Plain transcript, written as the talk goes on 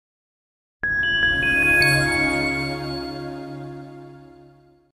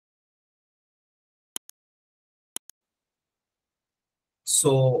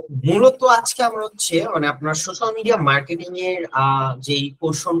So মূলত আজকে আমরা হচ্ছে মানে আপনার সোশ্যাল মিডিয়া মার্কেটিং এর যে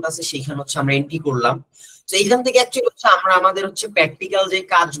পোর্শনটা আছে সেখানে হচ্ছে আমরা এন্ট্রি করলাম। তো এইখান থেকে অ্যাকচুয়ালি হচ্ছে আমরা আমাদের হচ্ছে প্র্যাকটিক্যাল যে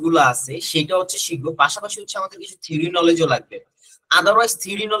কাজগুলো আছে সেটা হচ্ছে শিখবো, পাশাপাশি হচ্ছে আমাদের কিছু থিওরি নলেজও লাগবে। আদারওয়াইজ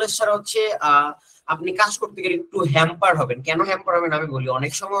থিওরি নলেজ ছাড়া হচ্ছে আপনি কাজ করতে গেলে একটু হ্যাম্পার হবেন। কেন হ্যাম্পার হবেন আমি বলি,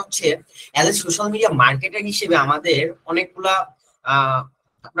 অনেক সময় হচ্ছে as a social media marketer হিসেবে আমাদের অনেকগুলা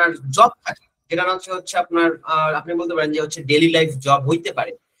আপনার জব থাকে, যেটা হচ্ছে হচ্ছে আপনার আপনি বলতে পারেন যে হচ্ছে ডেইলি লাইফ জব হইতে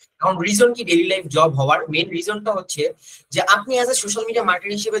পারে। এখন রিজন কি ডেইলি লাইফ জব হওয়ার মেইন রিজনটা হচ্ছে যে আপনি as a social media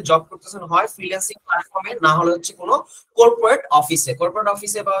marketer হিসেবে জব করতেছেন, হয় ফ্রিল্যান্সিং প্ল্যাটফর্মে, না হলে হচ্ছে কোনো কর্পোরেট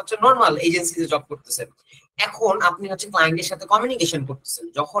অফিসে বা হচ্ছে নর্মাল এজেন্সিতে জব করতেছেন। এখন আপনি হচ্ছে ক্লায়েন্টের সাথে কমিউনিকেশন করতেছেন,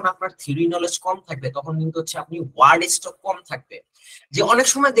 যখন আপনার থিওরি নলেজ কম থাকবে তখন কিন্তু হচ্ছে আপনি ওয়ার্ড স্টক কম থাকবে। যে অনেক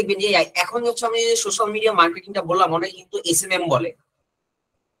সময় দেখবেন যে এখন হচ্ছে আমি সোশ্যাল মিডিয়া মার্কেটিংটা বললাম, অনেক কিন্তু এসএমএম বলে।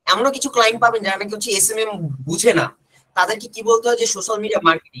 এমনও কিছু ক্লায়েন্ট পাবেন যারা নাকি হচ্ছে এসএমএম বুঝে না, তাদেরকে কি বলতে হয় যে সোশ্যাল মিডিয়া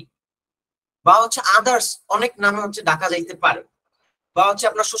মার্কেটিং বা হচ্ছে আদার্স অনেক নামে হচ্ছে ডাকা যাইতে পারে, বা হচ্ছে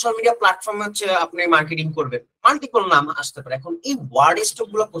আপনার সোশ্যাল মিডিয়া প্ল্যাটফর্মে হচ্ছে আপনি মার্কেটিং করবেন, মাল্টিপল নাম আসতে পারে। এখন এই ওয়ার্ড স্টক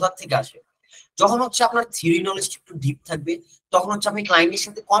গুলো কোথা থেকে আসে? যখন হচ্ছে আপনার থিওরি নলেজ একটু ডিপ থাকবে, তখন হচ্ছে আপনি ক্লায়েন্টের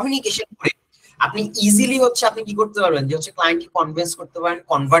সাথে কমিউনিকেশন করে আপনি ইজিলি হচ্ছে আপনি কি করতে পারবেন যে হচ্ছে ক্লায়েন্টকে কনভিন্স করতে পারেন,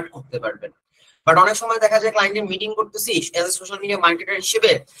 কনভার্ট করতে পারবেন। বাট অনেক সময় দেখা যায় ক্লায়েন্টের মিটিং করতেছি as a social media marketer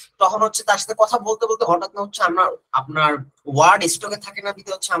হিসেবে, তখন হচ্ছে তার সাথে কথা বলতে বলতে হঠাৎ না হচ্ছে আমরা আপনার ওয়ার্ড স্টকে থাকে না, দিতে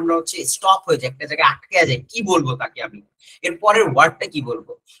হচ্ছে আমরা হচ্ছে স্টপ হয়ে যায়, একটা জায়গায় আটকে যায়, কি বলবো তাকে আমি, এর পরের ওয়ার্ডটা কি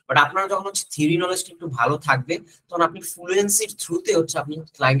বলবো। বাট আপনার যখন হচ্ছে থিওরি নলেজটা একটু ভালো থাকবে, তখন আপনি ফ্লুয়েন্সির থ্রুতে হচ্ছে আপনি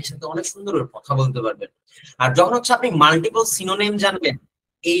ক্লায়েন্টের সাথে অনেক সুন্দর কথা বলতে পারবেন। আর যখন হচ্ছে আপনি মাল্টিপল সিনোনিম জানবেন,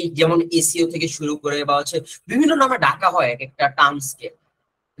 এই যেমন এসিও থেকে শুরু করে বা হচ্ছে বিভিন্ন নামে ডাকা হয় এক একটা টার্মসকে।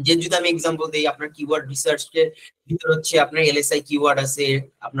 যে যদি আমি এক্সাম্পল দিই, আপনার কিওয়ার্ড রিসার্চ এর ভিতরে হচ্ছে আপনার এলএসআই কিওয়ার্ড আছে,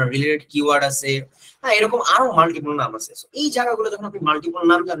 আপনার রিলেটেড কিওয়ার্ড আছে, হ্যাঁ এরকম আরো মাল্টিপল নাম আছে। So, এই জায়গাগুলো যখন আপনি মাল্টিপল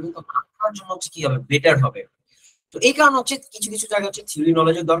নাম জানবেন তখন আপনার জন্য হচ্ছে কি হবে, বেটার হবে। তো এই কারণে হচ্ছে কিছু কিছু জায়গায় হচ্ছে থিওরি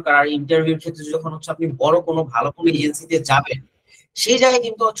নলেজের দরকার। আর ইন্টারভিউর ক্ষেত্রে যখন হচ্ছে আপনি বড় কোনো ভালো কোনো এজেন্সিতে যাবেন, সেই জায়গায়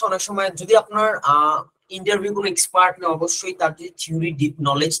কিন্তু হচ্ছে অনেক সময় যদি আপনার ইন্টারভিউ কোনো এক্সপার্ট না, অবশ্যই তার যদি থিওরি ডিপ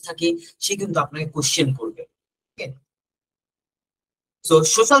নলেজ থাকে সে কিন্তু আপনাকে কোশ্চেন করবে। তো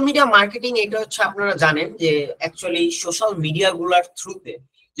সোশ্যাল মিডিয়া মার্কেটিং এটা হচ্ছে আপনারা জানেন যে অ্যাকচুয়ালি সোশ্যাল মিডিয়া গুলার থ্রুতে,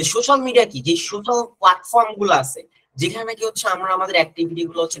 যে সোশ্যাল মিডিয়া কি, যে সোশ্যাল প্ল্যাটফর্ম গুলো আছে যেখানে নাকি হচ্ছে আমরা আমাদের অ্যাক্টিভিটি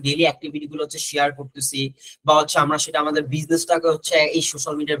গুলো হচ্ছে ডেইলি অ্যাক্টিভিটি গুলো হচ্ছে শেয়ার করতেছি, বা হচ্ছে আমরা সেটা আমাদের বিজনেসটাকে হচ্ছে এই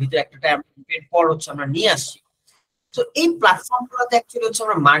সোশ্যাল মিডিয়ার ভিতরে একটা টাইমের পর হচ্ছে আমরা নিয়ে আসছি। তো এই প্ল্যাটফর্ম গুলোতে অ্যাকচুয়ালি হচ্ছে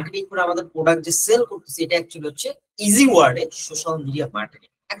আমরা মার্কেটিং করে আমাদের প্রোডাক্ট যে সেল করতেছি, এটা অ্যাকচুয়ালি হচ্ছে ইজি ওয়ার্ডে সোশ্যাল মিডিয়া মার্কেটিং।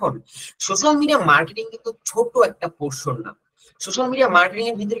 এখন সোশ্যাল মিডিয়া মার্কেটিং কিন্তু ছোট একটা পোর্শন না, সোশ্যাল মিডিয়া মার্কেটিং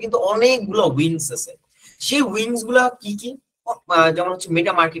এর ভিতরে কিন্তু অনেকগুলো উইংস আছে। সেই উইংস গুলা কি কি? যেমন হচ্ছে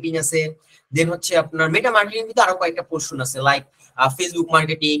মেটা মার্কেটিং আছে, দেন হচ্ছে আপনার মেটা মার্কেটিং কিন্তু আরো কয়েকটা পোর্শন আছে, লাইক ফেসবুক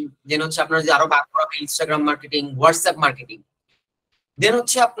মার্কেটিং, দেন হচ্ছে আপনার যে আরো ভাগ করা ইনস্টাগ্রাম মার্কেটিং, হোয়াটসঅ্যাপ মার্কেটিং, দেন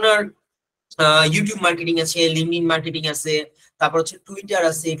হচ্ছে আপনার ইউটিউব মার্কেটিং আছে, লিঙ্কডইন মার্কেটিং আছে, তারপর হচ্ছে টুইটার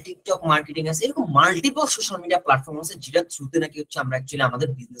আছে, টিকটক মার্কেটিং আছে, এরকম মাল্টিপল সোশ্যাল মিডিয়া প্ল্যাটফর্ম আছে যেটা থ্রুতে নাকি হচ্ছে আমরা অ্যাকচুয়ালি আমাদের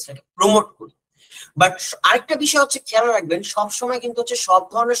বিজনেসটাকে প্রমোট করি। বাট আরেকটা বিষয় হচ্ছে খেয়াল রাখবেন, সব সময় কিন্তু হচ্ছে সব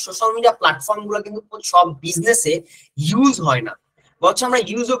ধরনের সোশ্যাল মিডিয়া প্ল্যাটফর্ম গুলো কিন্তু সব বিজনেসে ইউজ হয় না, বা হচ্ছে আমরা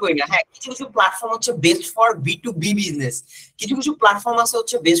ইউজও করি না। হ্যাঁ, কিছু কিছু প্ল্যাটফর্ম হচ্ছে বেস্ট ফর বি বিজনেস, কিছু কিছু প্ল্যাটফর্ম আছে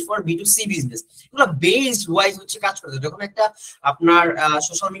হচ্ছে বেস্ট ফর সি বিজনেস। এগুলো বেসড ওয়াইজ হচ্ছে কাজ করে। যখন একটা আপনার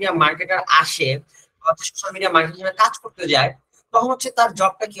সোশ্যাল মিডিয়া মার্কেটার আসে, সোশ্যাল মিডিয়া মার্কেটিং এ কাজ করতে যায়, তখন হচ্ছে তার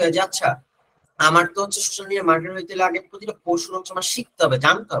জবটা কি হয় যে আচ্ছা আমার তো হচ্ছে সোশ্যাল মিডিয়া মার্কেটিং হইতে হলে আগে প্রতিটা কৌশল হচ্ছে আমার শিখতে হবে,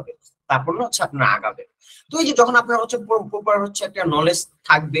 জানতে হবে, তারপর না হচ্ছে আপনার আগাবে। তো এই যে যখন আপনার হচ্ছে প্রপার হচ্ছে একটা নলেজ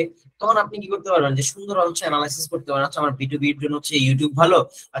থাকবে, তখন আপনি কি করতে পারবেন যে সুন্দর হচ্ছে অ্যানালাইসিস করতে পারবেন, আচ্ছা আমার বিটুবি এর জন্য হচ্ছে ইউটিউব ভালো,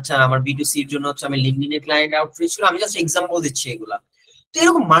 আচ্ছা আমার বিটুসি এর জন্য হচ্ছে আমি লিঙ্কডইন এ ক্লায়েন্ট আউটরিচ ছিল, আমি জাস্ট এক্সাম্পল দিচ্ছি এগুলা। তো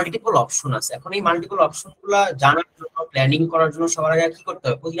এরকম মাল্টিপল অপশন আছে। এখন এই মাল্টিপল অপশন গুলা জানার জন্য, প্ল্যানিং করার জন্য সবার আগে কি করতে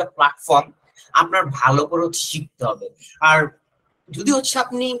হবে, প্রতিটা প্ল্যাটফর্ম আপনার ভালো করে হচ্ছে শিখতে হবে। আর যদি হচ্ছে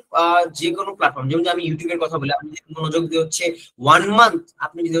আপনি যে কোনো প্ল্যাটফর্ম, যেমন আমি ইউটিউবের কথা বলি, আপনি যদি মনোযোগ দিয়ে হচ্ছে 1 মান্থ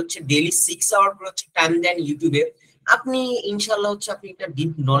আপনি যদি হচ্ছে ডেইলি 6 আওয়ার করে হচ্ছে টাইম দেন ইউটিউবে, আপনি ইনশাল্লাহ হচ্ছে আপনি একটা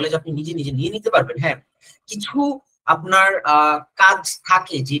ডিপ নলেজ আপনি নিজে নিজে নিয়ে নিতে পারবেন। হ্যাঁ, কিছু আপনার কাজ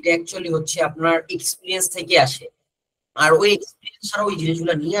থাকে যেটা অ্যাকচুয়ালি হচ্ছে আপনার এক্সপিরিয়েন্স থেকে আসে, আর ওই এক্সপিরিয়েন্স ছাড়া ওই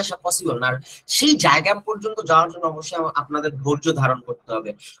জিনিসগুলো নিয়ে আসা পসিবল না। আর সেই জায়গা পর্যন্ত যাওয়ার জন্য অবশ্যই আপনাদের ধৈর্য ধারণ করতে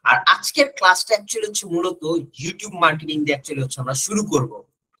হবে। আর আজকের ক্লাসটা অ্যাকচুয়ালি হচ্ছে মূলত ইউটিউব মার্কেটিং দিয়ে অ্যাকচুয়ালি হচ্ছে আমরা শুরু করব।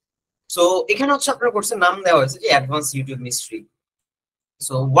 সো এখানে হচ্ছে আপনার কোর্সের নাম দেওয়া হয়েছে যে advance YouTube mystery.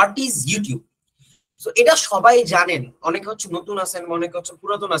 So what is YouTube? So এটা সবাই জানেন, অনেকে হচ্ছে নতুন আছেন, অনেকে হচ্ছে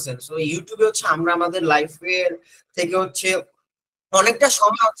পুরাতন আছেন। সো ইউটিউবে হচ্ছে আমরা আমাদের লাইফের থেকে হচ্ছে অনেকটা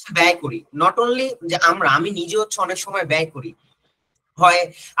সময় হচ্ছে ব্যয় করি। নট অনলি যে আমি নিজে হচ্ছে অনেক সময় ব্যয় করি। হয়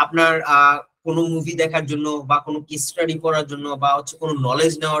আপনার কোনো মুভি দেখার জন্য বা কোনো কেস স্টাডি করার জন্য বা হচ্ছে কোনো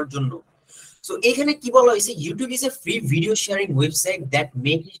নলেজ নেওয়ার জন্য। সো এখানে কি বলা হয়েছে, YouTube is a free video sharing website that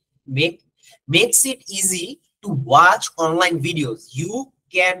make makes it easy to watch online videos. You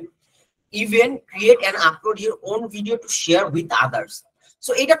can even create and upload your own video to share with others.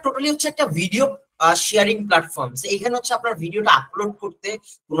 So এটা totally হচ্ছে একটা video sharing platform. এখানে হচ্ছে আপনার ভিডিওটা upload করতে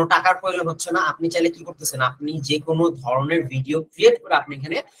কোনো টাকার প্রয়োজন হচ্ছে না। আপনি চাইলে কি করতেছেন, আপনি যে কোনো ধরনের ভিডিও ক্রিয়েট করে আপনি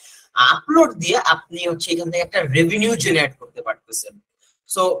এখানে আপলোড দিয়ে আপনি হচ্ছে এখান থেকে একটা রেভিনিউ জেনারেট করতে পারতেছেন।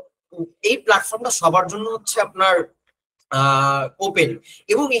 সো এই প্ল্যাটফর্মটা সবার জন্য হচ্ছে আপনার ওপেন।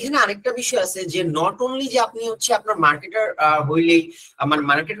 এবং এখানে আরেকটা বিষয় আছে যে নট অনলি যে আপনি হচ্ছে আপনার মার্কেটার হইলেই, মানে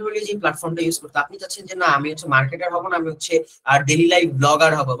মার্কেটার হইলে যে প্ল্যাটফর্মটা ইউজ করতে, আপনি চাচ্ছেন যে না আমি হচ্ছে মার্কেটার হব না, আমি হচ্ছে ডেইলি লাইফ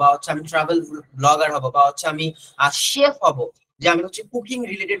ব্লগার হব, বা হচ্ছে আমি ট্রাভেল ব্লগার হব, বা হচ্ছে আমি শেফ হব, যে আমি হচ্ছে কুকিং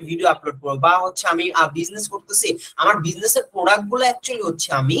রিলেটেড ভিডিও আপলোড করবো, বা হচ্ছে আমি বিজনেস করতেছি, আমার বিজনেসের প্রোডাক্ট গুলো অ্যাকচুয়ালি হচ্ছে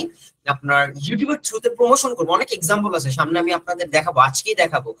আমি আপনার ইউটিউবের থ্রুতে প্রমোশন করবো। অনেক এক্সাম্পল আছে সামনে, আমি আপনাদের দেখাবো, আজকেই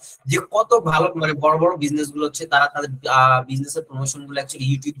দেখাবো যে কত ভালো মানে বড় বড় বিজনেস গুলো হচ্ছে তারা তাদের বিজনেসের প্রমোশন গুলো অ্যাকচুয়ালি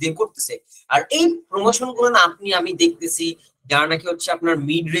ইউটিউব দিয়ে করতেছে। আর এই প্রমোশন গুলো না আমি দেখতেছি যারা নাকি হচ্ছে আপনার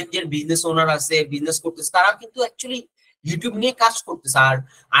মিড রেঞ্জের বিজনেস ওনার আছে, বিজনেস করতেছে, তারা কিন্তু অ্যাকচুয়ালি ইউটিউব নিয়ে কাজ করতেছে। আর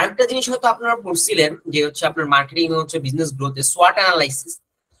আরেকটা জিনিস হয়তো আপনারা পড়ছিলেন যে হচ্ছে আপনার মার্কেটিং হচ্ছে বিজনেস গ্রোথে সোয়াট অ্যানালাইসিস।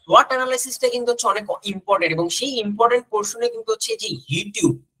 সোয়াট অ্যানালাইসিসটা কিন্তু হচ্ছে অনেক ইম্পর্টেন্ট, এবং সেই ইম্পর্টেন্ট পোর্শনে কিন্তু হচ্ছে যে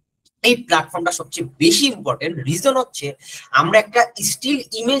ইউটিউব এই প্ল্যাটফর্মটা সবচেয়ে বেশি ইম্পর্টেন্ট। রিজন হচ্ছে আমরা একটা স্টিল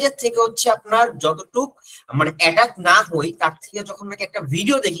ইমেজের থেকে হচ্ছে আপনার যতটুক মানে অ্যাটাক না হই, তার থেকে যখন নাকি একটা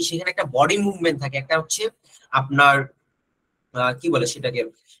ভিডিও দেখি সেখানে একটা বডি মুভমেন্ট থাকে, একটা হচ্ছে আপনার কি বলে সেটাকে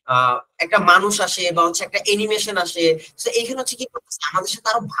একটা মানুষ আসে বা হচ্ছে একটা অ্যানিমেশন আসে। তো এইখানে হচ্ছে কি করতেছে, আমাদের সাথে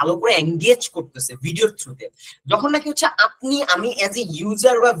আরো ভালো করে এঙ্গেজ করতেছে ভিডিওর থ্রুতে। যখন নাকি হচ্ছে আমি অ্যাজ এ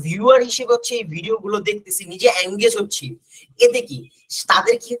ইউজার বা ভিউয়ার হিসেবে হচ্ছে এই ভিডিও গুলো দেখতেছি, নিজে এঙ্গেজ হচ্ছি, এতে কি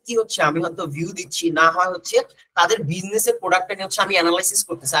তাদের ক্ষেত্রে হচ্ছে আমি হয়তো ভিউ দিচ্ছি, না হয় হচ্ছে তাদের বিজনেসের প্রোডাক্টটা নিয়ে হচ্ছে আমি অ্যানালাইসিস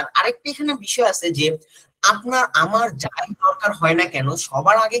করতেছি। আর আরেকটা এখানে বিষয় আছে যে আপনার আমার যাই দরকার হয় না কেন,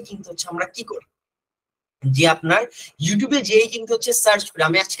 সবার আগে কিন্তু হচ্ছে আমরা কি করি, যে আপনার ইউটিউবে যেই কিন্তু হচ্ছে সার্চ করে,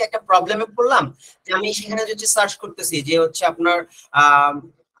 আমি আজকে একটা প্রবলেমে পড়লাম যে আমি সেখানে হচ্ছে সার্চ করতেছি যে হচ্ছে আপনার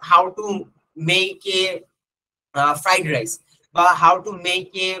how to make a fried rice, বা হাউ টু মেক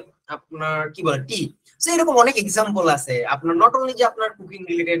এ আপনার কি বলে টি। এরকম অনেক এক্সাম্পল আছে আপনার, নট অনলি যে আপনার কুকিং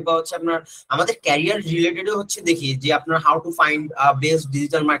রিলেটেড বা হচ্ছে আপনার আমাদের ক্যারিয়ার রিলেটেডও হচ্ছে দেখি যে আপনার how to find best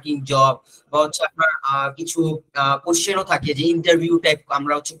digital marketing job, বা হচ্ছে আপনার কিছু কোশ্চেনও থাকে যে ইন্টারভিউ টাইপ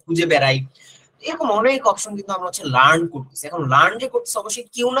আমরা হচ্ছে খুঁজে বেড়াই। এরকম অনেক অপশন কিন্তু আমরা হচ্ছে লার্ন করতেছি। এখন লার্ন যে করতেছি অবশ্যই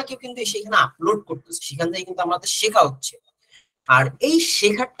কেউ না কেউ কিন্তু সেখানে আপলোড করতেছে, সেখান থেকে কিন্তু আমাদের শেখা হচ্ছে। আর এই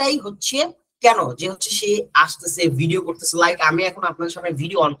শেখাটাই হচ্ছে কেন যে হচ্ছে সে আসতেছে ভিডিও করতেছে, লাইক আমি এখন আপনাদের সামনে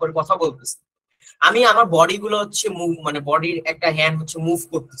ভিডিও অন করে কথা বলতেছি, আমি আমার বডি গুলো হচ্ছে মুভ মানে বডির একটা হ্যান্ড হচ্ছে মুভ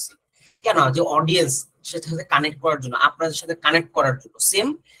করতেছি কেন, যে অডিয়েন্স সাথে কানেক্ট করার জন্য, আপনাদের সাথে কানেক্ট করার জন্য। সেম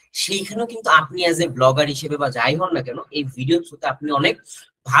সেইখানেও কিন্তু আপনি অ্যাজ এ ব্লগার হিসেবে বা যাই হন না কেন, এই ভিডিও থ্রুতে আপনি অনেক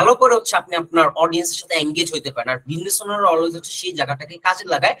ভালো করে হচ্ছে আপনি আপনার অডিয়েন্সের সাথে এঙ্গেজ হইতে পারেন। আর বিজনেস ওনার অলওয়েজ হচ্ছে সেই জায়গাটাকে কাজে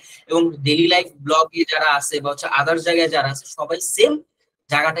লাগায়, এবং ডেইলি লাইফ ব্লগে যারা আছে বা হচ্ছে আদার্স জায়গায় যারা আছে সবাই সেম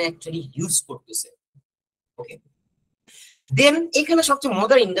জায়গাটা অ্যাকচুয়ালি ইউজ করতেছে। ওকে, দেন এখানে সবচেয়ে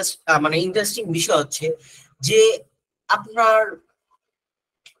মজার মানে ইন্টারেস্টিং বিষয় হচ্ছে যে আপনার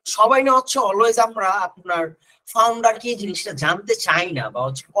সবাই না হচ্ছে অলওয়েজ আমরা আপনার ফাউন্ডার কি জিনিসটা জানতে চাই না, বা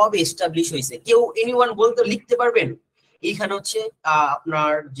হচ্ছে কবে এস্টাবলিশ হয়েছে, কেউ এনিওয়ান বলতে লিখতে পারবেন? এইখানে হচ্ছে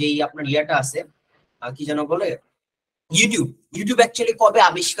আপনার যেই আপনার ইয়াটা আছে কি যেন বলে, ইউটিউব। ইউটিউব অ্যাকচুয়ালি কবে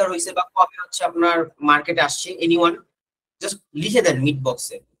আবিষ্কার হয়েছে বা কবে হচ্ছে আপনার মার্কেটে আসছে, এনিওয়ান জাস্ট লিখে দেন মিট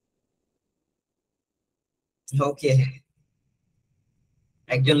বক্সে। ওকে,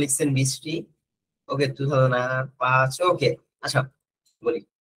 একজন লিখছেন বৃষ্টি। ওকে, 2005। ওকে, আচ্ছা বলি।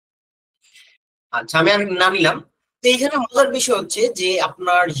 আচ্ছা আমি আর না নিলাম। তো এখানে মজার বিষয় হচ্ছে যে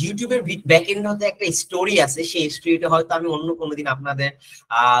আপনার ইউটিউবের ব্যাক এন্ড হতে একটা স্টোরি আছে, সেই স্টোরিটা হয়তো আমি অন্য কোনোদিন আপনাদের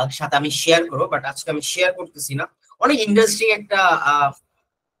সাথে আমি শেয়ার করবো, বাট আজকে আমি শেয়ার করতেছি না। অনেক ইন্টারেস্টিং একটা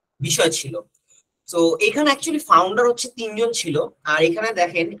বিষয় ছিল। তো এখানে অ্যাকচুয়ালি ফাউন্ডার হচ্ছে তিনজন ছিল। আর এখানে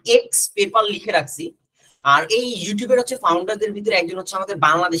দেখেন এক্স পেপার লিখে রাখছি। আর এই ইউটিউবের হচ্ছে ফাউন্ডারদের ভিতরে একজন হচ্ছে আমাদের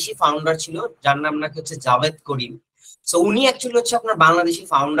বাংলাদেশি ফাউন্ডার ছিল, যার নাম নাকি হচ্ছে জাভেদ করিম। সো উনি অ্যাকচুয়ালি হচ্ছে আপনার বাংলাদেশি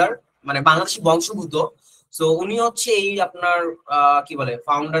ফাউন্ডার, মানে বাংলাদেশি বংশোদ্ভূত। সো উনি হচ্ছে এই আপনার কি বলে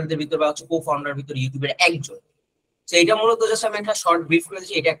ফাউন্ডারদের ভিতরে বা হচ্ছে কো ফাউন্ডার ভিতরে ইউটিউবের একজন। তো এটা মূলত জাস্ট আমি একটা শর্ট ব্রিফ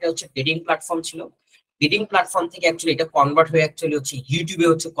করেছি। এটা একটা হচ্ছে ডেটিং প্ল্যাটফর্ম ছিল। ডেটিং প্ল্যাটফর্ম থেকে অ্যাকচুয়ালি এটা কনভার্ট হয়ে অ্যাকচুয়ালি হচ্ছে ইউটিউবে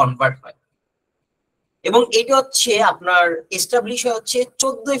হচ্ছে কনভার্ট হয়। এবং এটা হচ্ছে আপনার এস্টাবলিশ হচ্ছে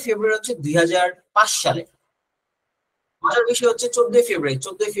 14ই ফেব্রুয়ারি হচ্ছে 2005 সালে। মজার বিষয় হচ্ছে 14ই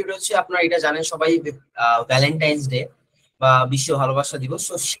ফেব্রুয়ারি হচ্ছে আপনার এটা জানেন সবাই ভ্যালেন্টাইন্স ডে। বা বিশ্ব ভালোবাসা দিবস।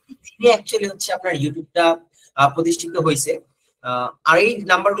 তো সেই দিনে অ্যাকচুয়ালি হচ্ছে আপনার ইউটিউবটা প্রতিষ্ঠিত হয়েছে। আর এই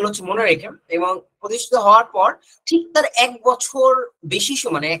নাম্বারগুলো হচ্ছে মনে রেখে, এবং প্রতিষ্ঠিত হওয়ার পর ঠিক তার 1 বছর বেশি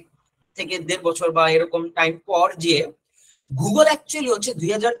সময়, মানে 1 থেকে 1.5 বছর বা এরকম টাইম পর, যে গুগল অ্যাকচুয়ালি হচ্ছে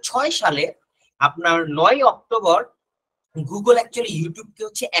 2006 সালে আপনার 9 অক্টোবর গুগল অ্যাকচুয়ালি ইউটিউবকে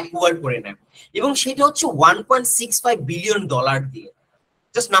হচ্ছে অ্যাকোয়ার করে নেয়, এবং সেটা হচ্ছে $1.65 বিলিয়ন দিয়ে।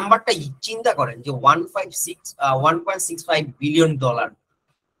 জাস্ট নাম্বারটা চিন্তা করেন যে 1.65 বিলিয়ন ডলার।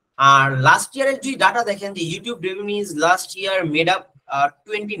 আর লাস্ট ইয়ারের যদি ডাটা দেখেন যে YouTube revenues last year made up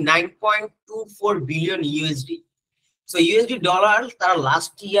 29.24 billion USD. So USD dollar তারা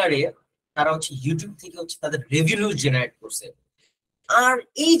লাস্ট ইয়ারে তারা হচ্ছে ইউটিউব থেকে হচ্ছে তাদের রেভিনিউ জেনারেট করছে। আর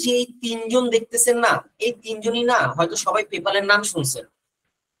এই যে এই তিনজন দেখতেছেন না, এই তিনজনই না হয়তো সবাই পেপালের নাম শুনছেন।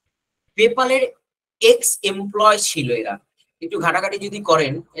 পেপালের এক্স এমপ্লয় ছিল এরা। একটু ঘাটাঘাটি যদি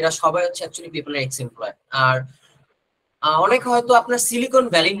করেন, এরা সবাই হচ্ছে অ্যাকচুয়ালি পেপালের এক্স এমপ্লয়। আর অনেকে হয়তো আপনার সিলিকন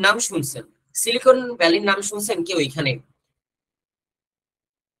ভ্যালির নাম শুনছেন। সিলিকন ভ্যালির নাম শুনছেন কেউ এখানে?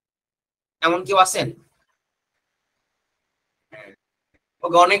 এমন কেউ আছেন?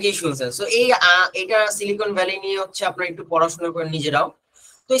 ওকে, অনেকেই শুনছেন। সো এটা সিলিকন ভ্যালি নিয়ে হচ্ছে আপনারা একটু পড়াশোনা করেন নিজেরাও।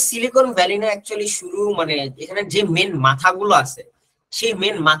 তো এই সিলিকন ভ্যালি না অ্যাকচুয়ালি শুরু, মানে এখানে যে মেন মাথাগুলো আছে, সেই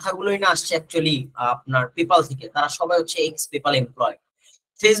মেন মাথাগুলোই না আসছে অ্যাকচুয়ালি আপনার পেপাল থেকে। তারা সবাই হচ্ছে এক্স পেপাল এমপ্লয়।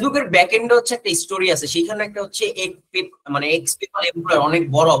 ফেসবুকের ব্যাকএন্ডে হচ্ছে একটা স্টোরি আছে, সেখানে একটা হচ্ছে মানে এক্স পেপাল এমপ্লয় অনেক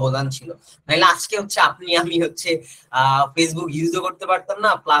বড় অবদান ছিল। নাহলে আজকে হচ্ছে আপনি আমি হচ্ছে ফেসবুক ইউজও করতে পারতাম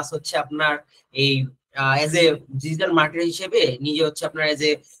না, প্লাস হচ্ছে আপনার এই এজ এ ডিজিটাল মার্কেটার হিসেবে নিজে হচ্ছে আপনার এজ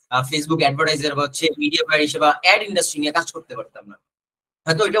এ ফেসবুক অ্যাডভার্টাইজার বা হচ্ছে মিডিয়া বায়ার হিসেবে অ্যাড ইন্ডাস্ট্রি নিয়ে কাজ করতে পারতাম না।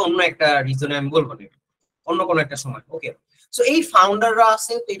 হয়তো এটা অন্য একটা রিজনে আমি বলবো না, অন্য কোনো একটা সময়। ওকে, সো এই ফাউন্ডাররা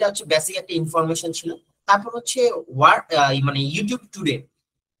আছে, তো এটা হচ্ছে বেসিক একটা ইনফরমেশন ছিল। তারপর হচ্ছে মানে YouTube today.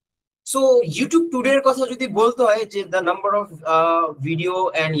 So YouTube today এর কথা যদি বলতে হয়, যে the number of video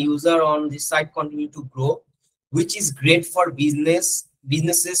and user on this site continue to grow, which is great for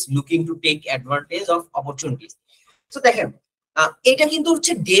businesses looking to take advantage of opportunities. তো দেখেন, এটা কিন্তু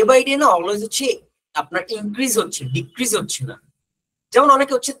হচ্ছে ডে বাই ডে না অলওয়েজ হচ্ছে আপনার ইনক্রিজ হচ্ছে, ডিক্রিজ হচ্ছে না। যেমন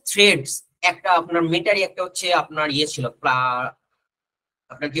অনেকে হচ্ছে থ্রেডস, একটা আপনার মেটারি একটা হচ্ছে আপনার ইয়ে ছিল,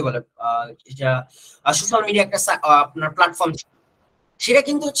 আপনার কি বলে, সোশ্যাল মিডিয়া একটা আপনার প্ল্যাটফর্ম, সেটা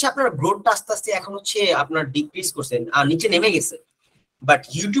কিন্তু হচ্ছে আপনার গ্রোথটা আস্তে আস্তে এখন হচ্ছে আপনার ডিক্রিজ করছে আর নিচে নেমে গেছে। বাট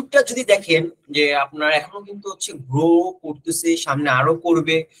ইউটিউবটা যদি দেখেন যে আপনার এখনো কিন্তু হচ্ছে গ্রো করতেছে, সামনে আরো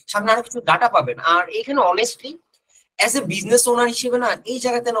করবে, সামনে আরো কিছু ডাটা পাবেন। আর এখানে honestly as a business owner হিসেবে না এই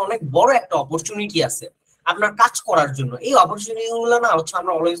জায়গাতে না অনেক বড় একটা অপরচুনিটি আছে আপনার কাজ করার জন্য। এই অপরচুনিটি গুলো না হচ্ছে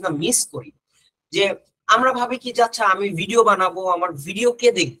আমরা অলওয়েজ না মিস করি। যে আমরা ভাবি কি, আচ্ছা আমি ভিডিও বানাবো, আমার ভিডিও কে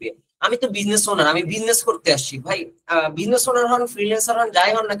দেখবে, আমি তো বিজনেস ওনার, আমি বিজনেস করতে আসছি। ভাই, বিজনেস ওনার হন, ফ্রিল্যান্সার হন,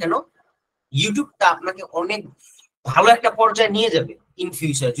 যাই হন না কেন, ইউটিউবটা আপনাকে অনেক ভালো একটা পর্যায়ে নিয়ে যাবে ইন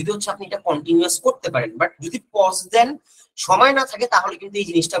ফিউচার, যদি হচ্ছে আপনি এটা কন্টিনিউয়াস করতে পারেন। বাট যদি পজ দেন, সময় না থাকে, তাহলে কিন্তু এই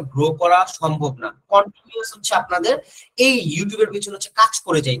জিনিসটা গ্রো করা সম্ভব না। কন্টিনিউয়াস হচ্ছে আপনাদের এই ইউটিউবের পিছনে হচ্ছে কাজ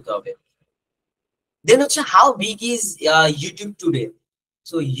করে যাইতে হবে। দেন হচ্ছে how big is YouTube today.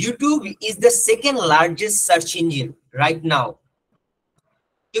 So YouTube is the second largest search engine right now.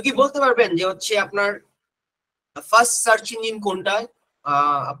 কেউ কি বলতে পারবেন যে হচ্ছে আপনার ফার্স্ট সার্চ ইঞ্জিন কোনটা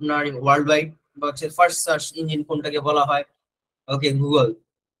আপনার ওয়ার্ল্ড ওয়াইড, বা হচ্ছে ফার্স্ট সার্চ ইঞ্জিন কোনটাকে বলা হয়? ওকে, গুগল।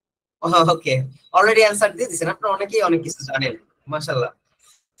 ওকে, অলরেডি অ্যান্সার দিয়ে দিচ্ছেন, আপনারা অনেকেই অনেক কিছু জানেন, মাশাআল্লাহ।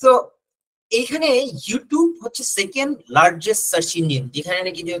 তো এইখানে ইউটিউব হচ্ছে সেকেন্ড লার্জেস্ট সার্চ ইঞ্জিন, যেখানে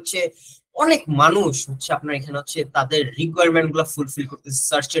নাকি যে হচ্ছে অনেক মানুষ হচ্ছে আপনার এখানে হচ্ছে তাদের রিকোয়ারমেন্ট গুলো ফুলফিল করতেছে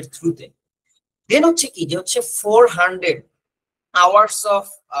সার্চের থ্রুতে। দেন হচ্ছে কি, যে হচ্ছে 400 hours of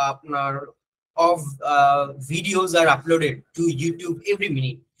আপনার of videos are uploaded to YouTube every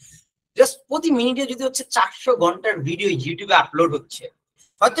minute. Just প্রতি মিনিটে যদি হচ্ছে 400 ঘন্টার ভিডিও ইউটিউবে আপলোড হচ্ছে।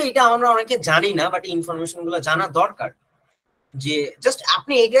 হয়তো এটা আমরা অনেকে জানি না, বাট ইনফরমেশন গুলো জানা দরকার। যে জাস্ট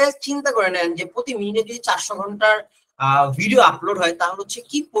আপনি এটা চিন্তা করে নেন যে প্রতি মিনিটে যদি 400 ঘন্টার ভিডিও আপলোড হয়, তাহলে হচ্ছে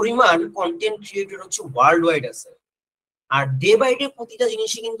কি পরিমাণ কন্টেন্ট ক্রিয়েটর হচ্ছে ওয়ার্ল্ড ওয়াইড আছে। আর ডে বাই ডে প্রতিটা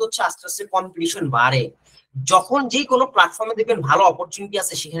জিনিসই কিন্তু হচ্ছে আস্তে আস্তে কম্পিটিশন বাড়ে। যখন যে কোনো প্ল্যাটফর্মে দেখবেন ভালো অপরচুনিটি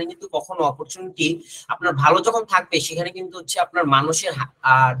আছে, সেখানে কিন্তু কখনো অপরচুনিটি আপনার ভালো যখন থাকবে, সেখানে কিন্তু হচ্ছে আপনার মানুষের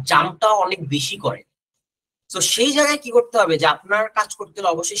জাম্পটাও অনেক বেশি করে। তো সেই জায়গায় কি করতে হবে, যে আপনার কাজ করতে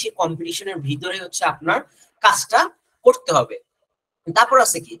হলে অবশ্যই সেই কম্পিটিশনের ভিতরে হচ্ছে আপনার কাজটা করতে হবে। তারপর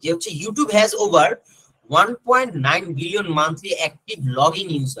আছে কি, যে হচ্ছে YouTube has over 1.9 billion monthly active log in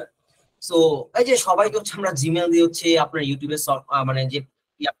user. So এই যে সবাই তো হচ্ছে আমরা জিমেল দিয়ে হচ্ছে আপনার ইউটিউবে মানে যে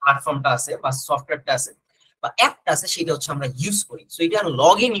প্ল্যাটফর্মটা আছে বা সফটওয়্যারটা আছে বা অ্যাপটা আছে, সেটা হচ্ছে আমরা ইউজ করি। সো এটা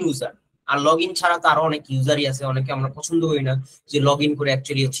log in user. R log in ছাড়া তো আরো অনেক ইউজারই আছে, অনেকে আমরা পছন্দ করি না যে লগ ইন করে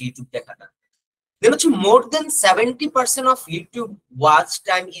অ্যাকচুয়ালি হচ্ছে ইউটিউব দেখাটা। দেন হচ্ছে মোর দেন 70% of YouTube watch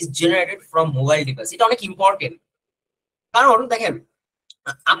time is generated from mobile device. এটা অনেক ইম্পর্টেন্ট, কারণ দেখেন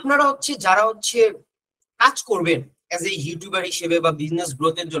আপনারা হচ্ছে যারা হচ্ছে কাজ করবেন অ্যাজ এ ইউটিউবার হিসেবে বা বিজনেস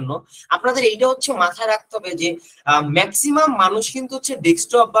গ্রোথের জন্য, আপনাদের এইটা হচ্ছে মাথায় রাখতে হবে যে ম্যাক্সিমাম মানুষ কিন্তু হচ্ছে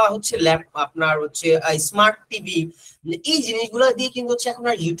ডেস্কটপ বা হচ্ছে ল্যাপ আপনার হচ্ছে স্মার্ট টিভি এই জিনিসগুলো দিয়ে কিন্তু হচ্ছে এখন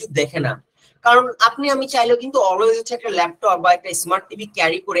আর ইউটিউব দেখে না। কারণ আপনি আমি চাইলেও কিন্তু অলওয়েজ হচ্ছে একটা ল্যাপটপ বা একটা স্মার্ট টিভি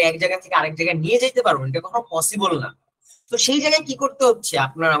ক্যারি করে এক জায়গা থেকে আরেক জায়গায় নিয়ে যেতে পারবেন, এটা কখনো পসিবল না। তো সেই জায়গায় কি করতে হচ্ছে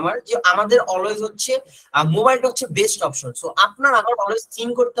আপনার আমার, যে আমাদের অলওয়েজ হচ্ছে মোবাইলটা হচ্ছে বেস্ট অপশন। সো আপনার আমার অলওয়েজ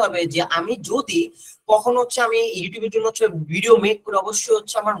থিঙ্ক করতে হবে যে আমি যদি কখন হচ্ছে আমি ইউটিউবের জন্য হচ্ছে ভিডিও মেক করে, অবশ্যই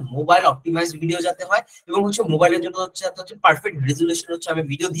হচ্ছে আমার মোবাইল অপটিমাইজ ভিডিও যাতে হয়, এবং হচ্ছে মোবাইলের জন্য হচ্ছে পারফেক্ট রেজুলেশন হচ্ছে আমি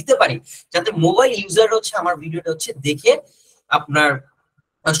ভিডিও দিতে পারি, যাতে মোবাইল ইউজার হচ্ছে আমার ভিডিওটা হচ্ছে দেখে আপনার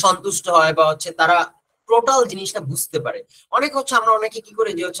সন্তুষ্ট হয় বা হচ্ছে তারা টোটাল জিনিসটা বুঝতে পারে। অনেক হচ্ছে আমরা অনেকে কি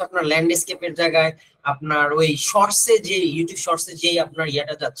করে যে হচ্ছে আপনার ল্যান্ডস্কেপের জায়গায় আপনার ওই শর্টসে যে ইউটিউব শর্টসে যে আপনার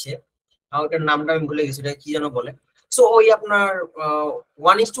ইয়াটা যাচ্ছে, ওটার নামটা আমি ভুলে গেছি, এটা কি যেন বলে। সো ওই আপনার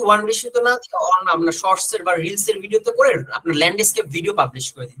 1:1 রেশিও তো না, আপনার শর্টস এর বা রিলস এর ভিডিও তো করে আপনার ল্যান্ডস্কেপ ভিডিও পাবলিশ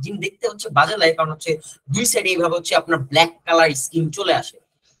করে দিন, যিনি দেখতে হচ্ছে বাজে লাগে, কারণ হচ্ছে দুই সাইডে এইভাবে হচ্ছে আপনার ব্ল্যাক কালার স্ক্রিন চলে আসে।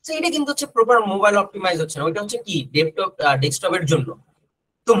 তো এটা কিন্তু হচ্ছে প্রপার মোবাইল অপটিমাইজ হচ্ছে না, ওইটা হচ্ছে কি ডেস্কটপের জন্য।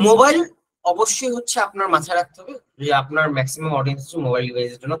 তো মোবাইল অবশ্যই হচ্ছে আপনার মাথায় রাখতে হবে যে আপনার ম্যাক্সিমাম অডিয়েন্স হচ্ছে মোবাইল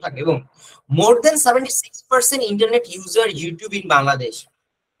ডিভাইসের জন্য থাকে, এবং মোর দেন 76% internet user YouTube in Bangladesh,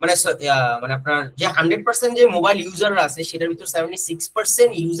 মানে মানে আপনার যে 100% যে মোবাইল ইউজার আছে সেটার ভিতর 76%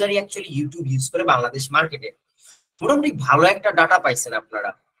 ইউজারই অ্যাকচুয়ালি ইউটিউব ইউজ করে বাংলাদেশ মার্কেটে। মোটামুটি ভালো একটা ডাটা পাইছেন আপনারা,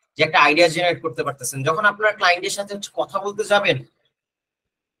 যে একটা আইডিয়া জেনারেট করতে পারতেছেন। যখন আপনার ক্লায়েন্টের সাথে হচ্ছে কথা বলতে যাবেন,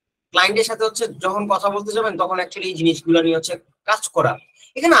 যখন কথা বলতে যাবেন তখন অ্যাকচুয়ালি এই জিনিসগুলো নিয়ে হচ্ছে কাজ করা।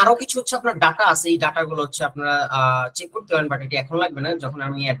 এখানে আরো কিছু হচ্ছে আপনার ডাটা আছে, এই ডাটাগুলো হচ্ছে আপনারা চেক করতে পারেন, বাট এটা এখন লাগবে না, যখন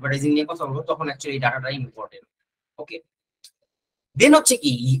আমি অ্যাডভার্টাইজিং নিয়ে কথা বলবো তখন অ্যাকচুয়ালি এই ডাটাটা ইম্পর্টেন্ট। ওকে, দেন হচ্ছে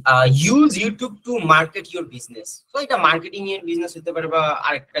কি use YouTube to market your business. তো এটা মার্কেটিং এর বিজনেস হতে পারে বা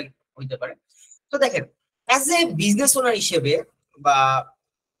আরেকটা হইতে পারে। তো দেখেন অ্যাজ এ বিজনেস ওনার হিসেবে বা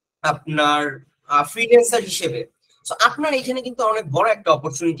আপনার ফ্রিল্যান্সার হিসেবে, তো আপনার এখানে কিন্তু অনেক বড় একটা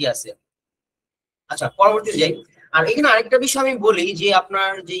অপরচুনিটি আছে। আচ্ছা, পরবর্তী যাই। আর এখানে আরেকটা বিষয় আমি বলি যে আপনার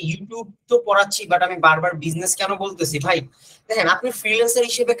যে ইউটিউব তো পড়াচ্ছি, বাট আমি বারবার বিজনেস কেন বলতেছি ভাই, দেখেন আপনি ফ্রিল্যান্সার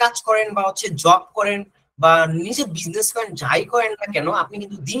হিসেবে কাজ করেন বা হচ্ছে জব করেন বা নিজে বিজনেস করেন, যাই করেন না কেন, আপনি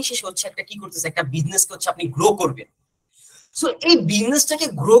কিন্তু দিন শেষে হচ্ছে একটা কি করতেছে, একটা বিজনেস হচ্ছে আপনি গ্রো করবেন। সো এই বিজনেসটাকে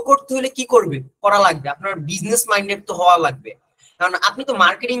গ্রো করতে হলে কি করবে করা লাগবে, আপনার বিজনেস মাইন্ডেড তো হওয়া লাগবে, কারণ আপনি তো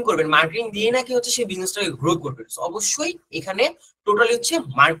মার্কেটিং করবেন, মার্কেটিং দিয়ে নাকি হচ্ছে সেই বিজনেসটাকে গ্রো করবেন। অবশ্যই এখানে টোটালি হচ্ছে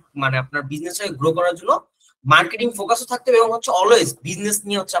মানে আপনার বিজনেসটাকে গ্রো করার জন্য মার্কেটিং ফোকাসও থাকতে হবে, এবং হচ্ছে অলওয়েজ বিজনেস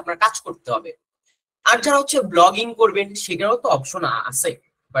নিয়ে হচ্ছে আপনার কাজ করতে হবে। আর যারা হচ্ছে ব্লগিং করবেন সেটারও তো অপশন আছে,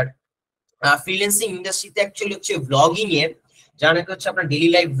 বাট ফ্রিল্যান্সিং ইন্ডাস্ট্রিতে অ্যাকচুয়ালি হচ্ছে ব্লগিং এর, যারা নাকি হচ্ছে আপনার ডেইলি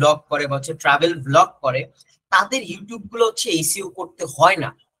লাইফ ব্লগ করে বা হচ্ছে ট্রাভেল ব্লগ করে, তাদের ইউটিউব গুলো হচ্ছে এসইও করতে হয়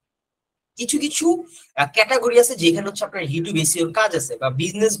না। কিছু কিছু ক্যাটাগরি আছে যেখানে হচ্ছে আপনার ইউটিউব এসইওর কাজ আছে, বা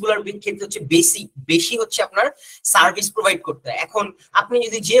বিজনেস গুলোর ক্ষেত্রে হচ্ছে বেশি বেশি হচ্ছে আপনার সার্ভিস প্রোভাইড করতে হয়। এখন আপনি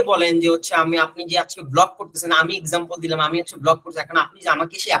যদি যে বলেন যে হচ্ছে আপনি যে আজকে ব্লগ করতেছেন, আমি এক্সাম্পল দিলাম, আমি হচ্ছে ব্লগ করছি, এখন আপনি যে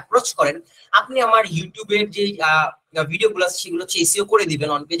আমাকে সে অ্যাপ্রোচ করেন, আপনি আমার ইউটিউবের যে ভিডিও গুলো আছে সেগুলো হচ্ছে এসইও করে দিবেন,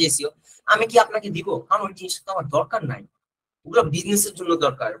 অন পেজ এসইও, আমি কি আপনাকে দিব? কারণ ওই জিনিসটা তো আমার দরকার নাই, ওগুলো বিজনেসের জন্য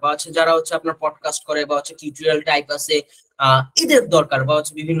দরকার, বা হচ্ছে যারা হচ্ছে আপনার পডকাস্ট করে বা হচ্ছে টিউটোরিয়াল টাইপ আছে এদের দরকার, বা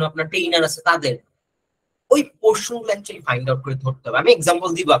হচ্ছে বিভিন্ন আপনার ট্রেইনার আছে তাদের ওই পোর্শন গুলো অ্যাকচুয়ালি ফাইন্ড আউট করে ধরতে হবে। আমি এক্সাম্পল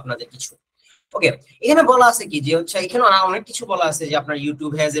দিব আপনাদের কিছু। ওকে, এখানে বলা আছে কি যে হচ্ছে এখানে অনেক কিছু বলা আছে যে আপনার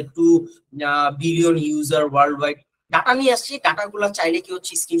YouTube has a 2 billion user world wide. Data নিয়ে আসছে, ডাটা গুলো চাইলে কি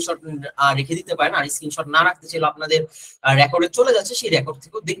হচ্ছে স্ক্রিনশট রেখে দিতে পারেন, আর স্ক্রিনশট না রাখতে চাইলে আপনাদের রেকর্ডে চলে যাচ্ছে, সেই রেকর্ড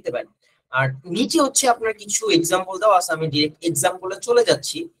থেকেও দেখতে পারেন। আর নিচে হচ্ছে আপনার কিছু এক্সাম্পল দেওয়া আছে, আমি ডিরেক্ট এক্সাম্পলে চলে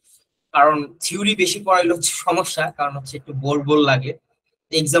যাচ্ছি, কারণ থিওরি বেশি পড়াইলে হচ্ছে সমস্যা, কারণ হচ্ছে একটু বোর বোর লাগে,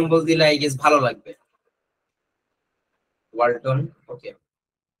 এক্সাম্পল দিলে আই গেস ভালো লাগবে। ওয়ালটন, ওকে,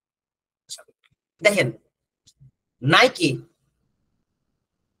 দেখেন নাইকি,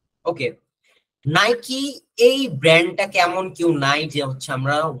 ওকে, নাইকি এই ব্র্যান্ডটা কেমন কেউ নাই যে হচ্ছে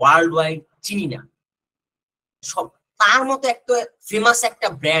আমরা ওয়ার্ল্ড ওয়াইড চিনি না। সব তার মতো একটা ফেমাস একটা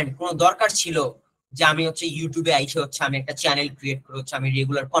ব্র্যান্ড কোনো দরকার ছিল যে আমি হচ্ছে ইউটিউবে আইসে হচ্ছে আমি একটা চ্যানেল ক্রিয়েট করে হচ্ছে আমি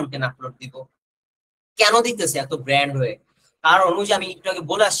রেগুলার কন্টেন্ট আপলোড দিব? কেন দিতেছে এত ব্র্যান্ড হয়ে? কারণ অনুযায়ী আমি একটু আগে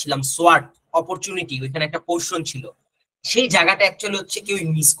বলে আসছিলাম সোয়াট অপরচুনিটি, ওইখানে একটা পোর্শন ছিল, সেই জায়গাটা অ্যাকচুয়ালি হচ্ছে কেউ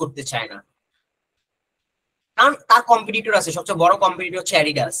মিস করতে চায় না, কারণ তার কম্পিটিটর আছে, সবচেয়ে বড় কম্পিটিটর হচ্ছে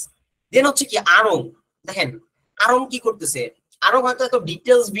অ্যাডিডাস। দেন হচ্ছে কি আরং, দেখেন আরং কি করতেছে, আরো হয়তো এত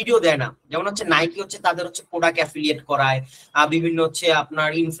ডিটেলস ভিডিও দেয় না, যেমন হচ্ছে নাইকি হচ্ছে তাদের হচ্ছে প্রোডাক্ট অ্যাফিলিয়েট করায়, বিভিন্ন হচ্ছে আপনার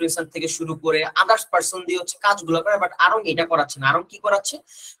ইনফ্লুয়েন্সার থেকে শুরু করে আদার্স পার্সন দিয়ে হচ্ছে কাজগুলো করে, বাট আরং এটা করাচ্ছে না। আরং কি করাচ্ছে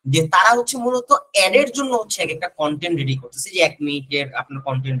যে তারা হচ্ছে মূলত অ্যাড এর জন্য হচ্ছে এক একটা কন্টেন্ট রেডি করতেছে, যে 1 মিনিটের আপনার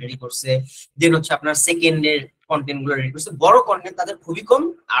কন্টেন্ট রেডি করছে, দেন হচ্ছে আপনার সেকেন্ডের কন্টেন্ট গুলো রেডি করছে, বড় কন্টেন্ট তাদের খুবই কম।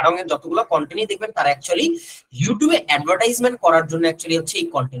 আরং এর যতগুলো কন্টেন্টই দেখবেন তারা অ্যাকচুয়ালি ইউটিউবে অ্যাডভার্টাইজমেন্ট করার জন্য অ্যাকচুয়ালি হচ্ছে এই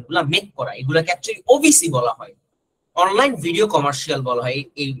কন্টেন্ট গুলো মেক করা, এগুলোকে অ্যাকচুয়ালি ওবিসি বলা হয়, অনলাইন ভিডিও কমার্শিয়াল বলা হয়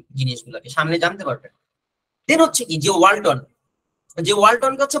এই জিনিসগুলোকে, সামনে জানতে পারবেন। দেন হচ্ছে কি যে ওয়ালটন, যে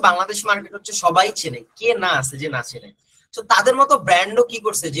ওয়ালটনকে হচ্ছে বাংলাদেশ মার্কেট হচ্ছে সবাই চেনে, কে না আছে যে না চেনে। তো তাদের মতো ব্র্যান্ডও কি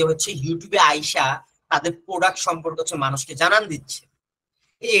করছে যে হচ্ছে ইউটিউবে আইসা তাদের প্রোডাক্ট সম্পর্কে হচ্ছে মানুষকে জানান দিচ্ছে।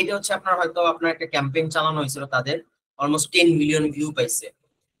 এটা হচ্ছে আপনার হয়তো আপনার একটা ক্যাম্পেইন চালানো হয়েছিল, তাদের অলমোস্ট 10 মিলিয়ন ভিউ পাইছে।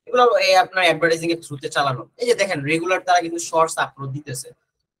 এগুলো এই আপনার অ্যাডভার্টাইজিং এর থ্রুতে চালানো। এই যে দেখেন রেগুলার তারা কিন্তু শর্টস আপলোড দিতেছে।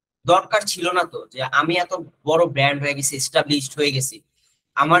 দরকার ছিল না তো যে আমি এত বড় ব্র্যান্ড হয়ে গেছি, এস্টাবলিশড হয়ে গেছি,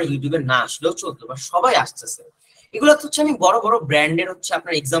 আমার ইউটিউবে না আসলেও চলতো, বা সবাই আসতেছে। এগুলো হচ্ছে আমি বড় বড় ব্র্যান্ডের হচ্ছে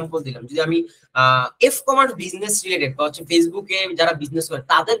আপনার এক্সাম্পল দিলাম। যদি আমি এফ কমার্স বিজনেস রিলেটেড বা হচ্ছে ফেসবুকে যারা বিজনেস করে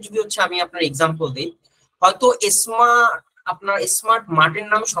তাদের যদি হচ্ছে আমি আপনার এক্সাম্পল দিই, হয়তো আপনার স্মার্ট মার্টের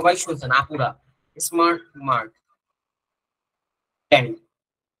নাম সবাই শুনছেন, আপুরা স্মার্ট মার্ট ব্র্যান্ড,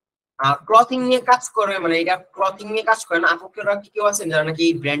 ক্লথিং নিয়ে কাজ করে, মানে এটা ক্লথিং নিয়ে কাজ করেন। আপুরা কি কেউ আছেন যারা নাকি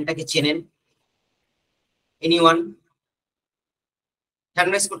এই ব্র্যান্ডটাকে চেনেন? এনিওয়ান হ্যান্ড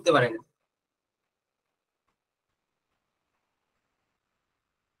রাইজ করতে পারেন?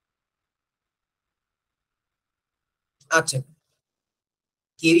 আচ্ছা,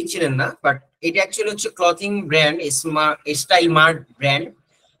 কেউই ছিলেন না, বাট এটা অ্যাকচুয়ালি হচ্ছে clothing brand, style mart brand.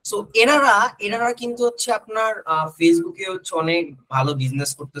 So এনারা এনারা কিন্তু হচ্ছে আপনার ফেসবুকে হচ্ছে অনেক ভালো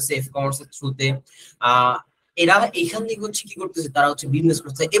বিজনেস করতেছে এফ কমার্স এর থ্রুতে। আহ এরা এখান থেকে হচ্ছে কি করতেছে, তারা হচ্ছে বিজনেস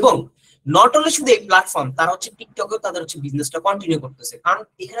করতেছে, এবং নট অনলি শুধু এই প্ল্যাটফর্ম, তারা হচ্ছে টিকটকেও তাদের হচ্ছে বিজনেসটা কন্টিনিউ করতেছে, কারণ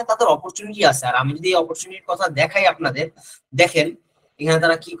এখানে তাদের অপরচুনিটি আছে। আর আমি যদি এই অপরচুনিটির কথা দেখাই আপনাদের, দেখেন এখানে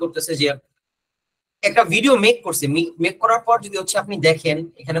তারা কি করতেছে, যে একটা ভিডিও মেক করছে, মেক করার পর যদি হচ্ছে আপনি দেখেন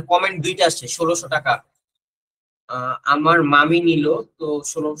এখানে কমেন্ট দুইটা আসছে, 1600 টাকা আমার মামি নিল, তো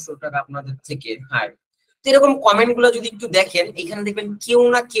 1600 টাকা আপনাদের থেকে হায়। তো এরকম কমেন্ট গুলো যদি একটু দেখেন, এখানে দেখবেন কেউ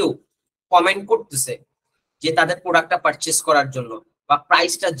না কেউ কমেন্ট করতেছে যে তাদের প্রোডাক্টটা পারচেস করার জন্য বা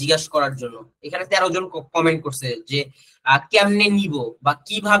প্রাইসটা জিজ্ঞাসা করার জন্য। এখানে 13 জন কমেন্ট করছে যে কেমনে নিব বা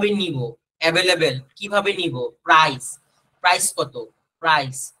কিভাবে নিব, অ্যাভেলেবেল কিভাবে নিব, প্রাইস, প্রাইস কত,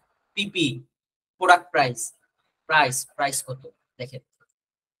 প্রাইস, পিপি, প্রোডাক্ট প্রাইস, প্রাইস, প্রাইস কত। দেখেন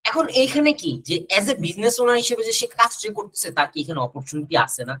এখন এইখানে কি যে এজ এ বিজনেস ওনার হিসেবে যে সে কাজ যে করতেছে, তার কি এখানে অপরচুনিটি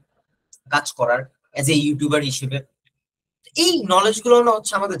আছে না কাজ করার এজ এ ইউটিউবার হিসেবে? এই নলেজ গুলো না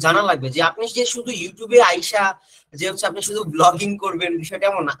হচ্ছে আমাদের জানা লাগবে, যে আপনি যে শুধু ইউটিউবে আইসা যে হচ্ছে আপনি শুধু ব্লগিং করবেন বিষয়টা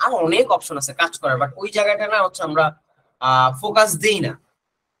এমন না, আর অনেক অপশন আছে কাজ করার, বাট ওই জায়গাটা না হচ্ছে আমরা ফোকাস দেই না।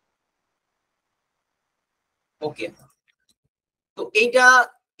 ওকে, তো এইটা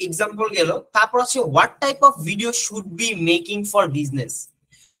এক্সাম্পল গেল। তারপর আছে what type of video should be making for business.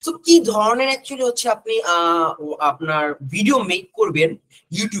 তো কি ধরনের অ্যাকচুয়ালি হচ্ছে আপনি আপনার ভিডিও মেক করবেন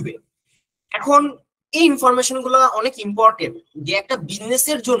ইউটিউবে। এখন এই ইনফরমেশন গুলো অনেক ইম্পর্টেন্ট, যে একটা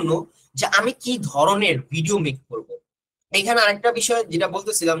বিজনেসের জন্য যে আমি কি ধরনের ভিডিও মেক করব। এখানে আরেকটা বিষয় যেটা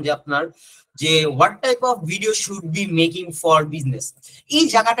বলতেছিলাম, যে আপনার যে what type of video should be making for business, এই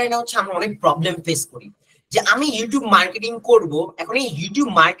জায়গাটায় না হচ্ছে আমরা অনেক প্রবলেম ফেস করি, যে আমি ইউটিউব মার্কেটিং করব। এখন এই ইউটিউব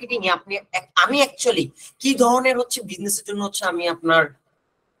মার্কেটিং এ আমি অ্যাকচুয়ালি কি ধরনের হচ্ছে বিজনেসের জন্য হচ্ছে আমি আপনার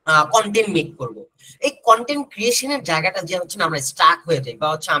কন্টেন্ট মেক করব। এই কন্টেন্ট ক্রিয়েশনের জায়গাটা যে হচ্ছে না আমরা স্টার্ট হয়ে যাই, বা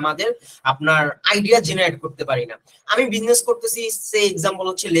হচ্ছে আমাদের আপনার আইডিয়া জেনারেট করতে পারি না। আমি বিজনেস করতেছি, সে এক্সাম্পল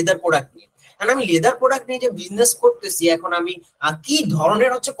হচ্ছে লেদার প্রোডাক্ট নিয়ে, কারণ আমি লেদার প্রোডাক্ট নিয়ে যে বিজনেস করতেছি, এখন আমি কি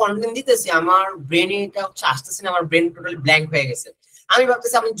ধরনের হচ্ছে কন্টেন্ট দিতেছি, আমার ব্রেনে এটা হচ্ছে আসতেছে না, আমার ব্রেন টোটালি ব্ল্যাঙ্ক হয়ে গেছে। আমি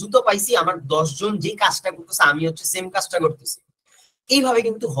ভাবতেছি আমি জুতো পাইছি, আমার 10 জন যে কাজটা করতেছে আমি হচ্ছে সেম কাজটা করতেছি। এইভাবে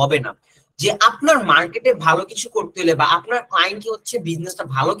কিন্তু হবে না। যে আপনার মার্কেটে ভালো কিছু করতে হলে বা আপনার ক্লায়েন্টকে হচ্ছে বিজনেসটা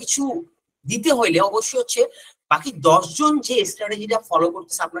ভালো কিছু দিতে হইলে অবশ্যই হচ্ছে বাকি 10 জন যে স্ট্র্যাটেজিটা ফলো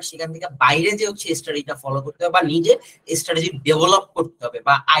করতেছে আপনার সেখান থেকে বাইরে যে হচ্ছে স্ট্র্যাটেজিটা ফলো করতে হবে, বা নিজে স্ট্র্যাটেজি ডেভেলপ করতে হবে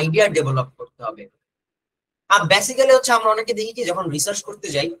বা আইডিয়া ডেভেলপ করতে হবে। আর বেসিক্যালি হচ্ছে আমরা অনেকে দেখি কি যখন রিসার্চ করতে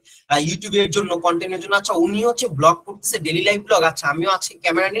যাই ইউটিউবের জন্য কন্টেন্টের জন্য, আচ্ছা উনি হচ্ছে ব্লগ করতেছে ডেইলি লাইফ ব্লগ, আচ্ছা আমিও আছে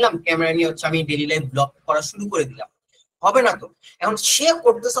ক্যামেরা নিলাম, ক্যামেরা নিয়ে হচ্ছে আমি ডেইলি লাইফ ব্লগ করা শুরু করে দিলাম। হবে না তো। এখন সে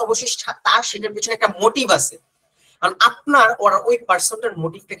করতেছে অবশ্যই তার সেটার পিছনে একটা মোটিভ আছে, কারণ আপনার ওর ওই পার্সনটার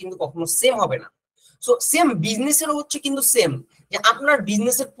মোটিভটা কিন্তু কখনো সেম হবে না। সো সেম বিজনেসেরও হচ্ছে কিন্তু সেম, যে আপনার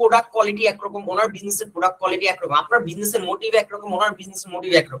বিজনেসের প্রোডাক্ট কোয়ালিটি একরকম, ওনার বিজনেসের প্রোডাক্ট কোয়ালিটি একরকম, আপনার বিজনেসের মোটিভ একরকম, ওনার বিজনেসের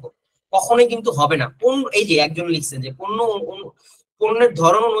মোটিভ একরকম, কখনোই কিন্তু হবে না। কোন এই যে একজন লিখছেন যে পণ্যের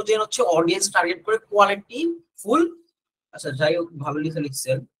ধরন অনুযায়ী হচ্ছে অডিয়েন্স টার্গেট করে কোয়ালিটি ফুল আচ্ছা যাই হোক, ভালো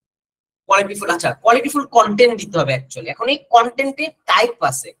লিখছেন। কোয়ালিটিফুল, আচ্ছা কোয়ালিটিফুল কন্টেন্ট দিতে হবে অ্যাকচুয়ালি। এখন এই কন্টেন্টের টাইপ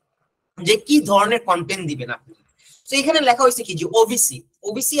আছে যে কি ধরনের কন্টেন্ট দিবেন আপনি। তো এখানে লেখা হয়েছে কি যে ওবিসি।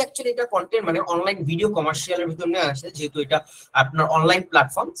 ওবিসি অ্যাকচুয়ালি এটা কন্টেন্ট মানে অনলাইন ভিডিও কমার্শিয়ালের ভিতর নিয়ে আসে, যেহেতু এটা আপনার অনলাইন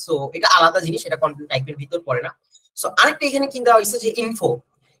প্ল্যাটফর্ম, সো এটা আলাদা জিনিস, এটা কন্টেন্ট টাইপের ভিতর পড়ে না। সো আরেকটা এখানে কিন্তু দেওয়া হয়েছে যে ইনফো।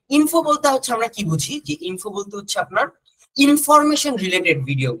 ইনফো বলতে হচ্ছে আমরা কি বুঝি, যে ইনফো বলতে হচ্ছে আপনার ইনফরমেশন রিলেটেড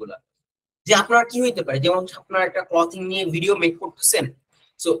ভিডিও গুলা। যে আপনার কি হইতে পারে, যেমন আপনার একটা ক্লথিং নিয়ে ভিডিও মেক করতেছেন,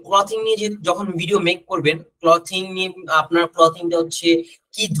 সো ক্লথিং নিয়ে যে যখন ভিডিও মেক করবেন, ক্লথিং নিয়ে আপনার ক্লথিংটা হচ্ছে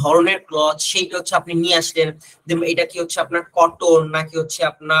কি ধরনের ক্লথ সেইটা হচ্ছে আপনি নিয়ে আসলেন। এটা কি হচ্ছে আপনার কটন, নাকি হচ্ছে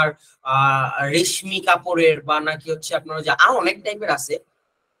আপনার রেশমি কাপড়ের, বা নাকি হচ্ছে আপনার যে আরো অনেক টাইপের আছে,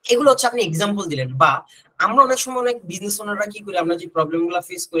 এগুলো হচ্ছে আপনি এক্সাম্পল দিলেন। বা আমরা অনেক সময় অনেক বিজনেস ওনাররা কি করি, আমরা যে প্রবলেম গুলা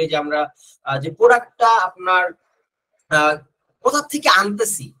ফেস করি, যে আমরা যে প্রোডাক্টটা আপনার কোথা থেকে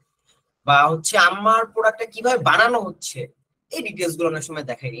আনতেছি, বা হচ্ছে আমার প্রোডাক্টটা কিভাবে বানানো হচ্ছে, এই ডিটেলস গুলো অনেক সময়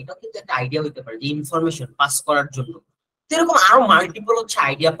দেখায়নি। এটা কিন্তু একটা আইডিয়া হতে পারে যে ইনফরমেশন পাস করার জন্য। তো এরকম আরো মাল্টিপল হচ্ছে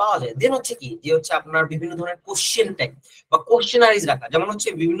আইডিয়া পাওয়া যায়। দেন হচ্ছে কি, যে হচ্ছে আপনার বিভিন্ন ধরনের কোশ্চেন টাইপ বা কোশ্চেনারিজ রাখা, যেমন হচ্ছে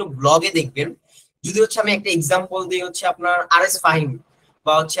বিভিন্ন ব্লগে দেখবেন, যদি হচ্ছে আমি একটা এক্সাম্পল দিই, হচ্ছে আপনার আরএস ফাহিম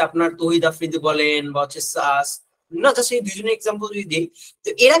বা হচ্ছে আপনার তৌহিদ আফ্রিদি বলেন, বা হচ্ছে না জাস্ট এই দুজনের এক্সাম্পল যদি দিই, তো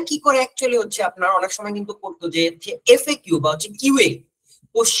এরা কি করে অ্যাকচুয়ালি হচ্ছে আপনার অনেক সময় কিন্তু করতো যে এফএকিউ বা হচ্ছে QA,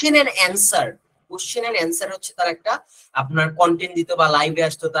 question and answer. Question and answer হচ্ছে তার একটা আপনার কন্টেন্ট দিত, বা লাইভে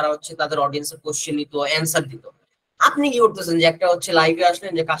আসতো, তারা হচ্ছে তাদের অডিয়েন্সের কোশ্চেন নিত, অ্যান্সার দিত। আপনি কি করতেছেন, যে একটা হচ্ছে লাইভে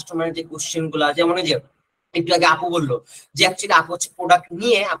আসলেন, যে কাস্টমারের যে কোশ্চেন গুলা, যেমন এই যে একটু আগে আপু বললো যে অ্যাকচুয়ালি আপু হচ্ছে প্রোডাক্ট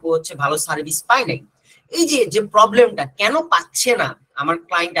নিয়ে আপু হচ্ছে ভালো সার্ভিস পায় নাই। এই যে যে প্রবলেমটা কেন পাচ্ছে না আমার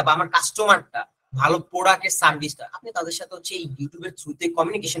ক্লায়েন্টটা বা আমার কাস্টমারটা ভালো প্রোডাক্টের সার্ভিসটা, আপনি তাদের সাথে হচ্ছে এই ইউটিউবের থ্রুতে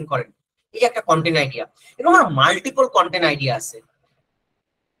কমিউনিকেশন করেন। এই যে একটা কন্টেন্ট আইডিয়া। এরকম আমার মাল্টিপল কন্টেন্ট আইডিয়া আছে।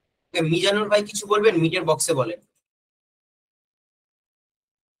 মিজানুর ভাই কিছু বলবেন, মিটের বক্সে বলেন।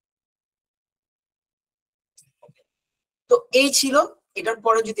 তো এই ছিল। এটার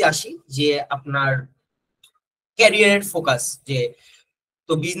পরে যদি আসি যে আপনার ক্যারিয়ারের ফোকাস, যে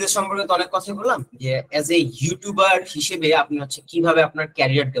তো বিজনেস সম্পর্কে তো অনেক কথা বললাম, যে অ্যাজ এ ইউটিউবার হিসেবে আপনি হচ্ছে কিভাবে আপনার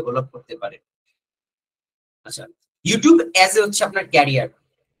ক্যারিয়ার ডেভেলপ করতে পারেন। আচ্ছা, ইউটিউব অ্যাজ এ হচ্ছে আপনার ক্যারিয়ার,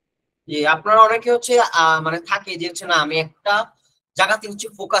 যে আপনারা অনেকে হচ্ছে মানে থাকে যে হচ্ছে না আমি একটা জায়গাতে হচ্ছে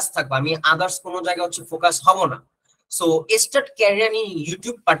ফোকাস থাকবো, আমি আদার্স কোনো জায়গায় হচ্ছে ফোকাস হব না। So start career in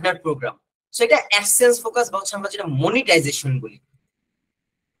YouTube partner program. So এটা অ্যাডসেন্স ফোকাস বা হচ্ছে আমরা যেটা মনিটাইজেশন বলি।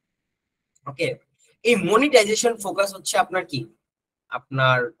 ওকে, এই মনিটাইজেশন ফোকাস হচ্ছে আপনার কি,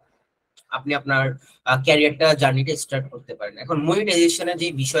 আপনার আপনি আপনার ক্যারিয়ারটা জার্নিটা স্টার্ট করতে পারেন। এখন মনিটাইজেশনের যে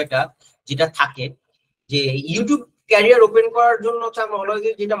বিষয়টা যেটা থাকে, যে ইউটিউব ক্যারিয়ার ওপেন করার জন্য হচ্ছে আমি অলওয়েজ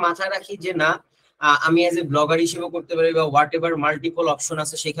যেটা মাথায় রাখি, যে না আমি এজ এ ব্লগার হিসেবে করতে পারি, বা হোয়াট এভার মাল্টিপল অপশন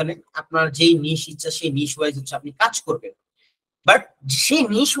আছে, সেখানে আপনার যেই নিশ ইচ্ছা সেই নিশ ওয়াইজ হচ্ছে আপনি কাজ করবেন। বাট সেই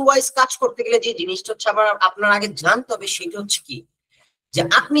নিশ ওয়াইজ কাজ করতে গেলে যে জিনিসটা হচ্ছে আবার আপনার আগে জানতে হবে, সেটা হচ্ছে কি, যে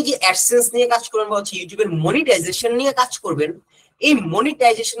আপনি যে অ্যাডসেন্স নিয়ে কাজ করবেন বা হচ্ছে ইউটিউবের মনিটাইজেশন নিয়ে কাজ করবেন, এই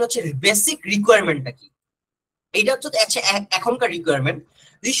মনিটাইজেশন হচ্ছে বেসিক রিকোয়ারমেন্টটা কি, এইটা হচ্ছে এখনকার রিকোয়ারমেন্ট।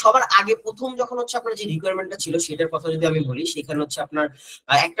 যদি সবার আগে প্রথম যখন হচ্ছে আপনার যে রিকোয়ারমেন্টটা ছিল সেটার কথা যদি আমি বলি, সেখানে হচ্ছে আপনার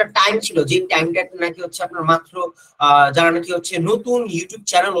একটা টাইম ছিল, যে টাইমটা নাকি হচ্ছে আপনার মাত্র যারা নাকি হচ্ছে নতুন ইউটিউব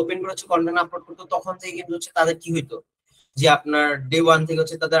চ্যানেল ওপেন করেছে, কন্টেন্ট আপলোড করতো, তখন থেকে কিন্তু হচ্ছে তাদের কি হইতো, যে আপনার ডে ওয়ান থেকে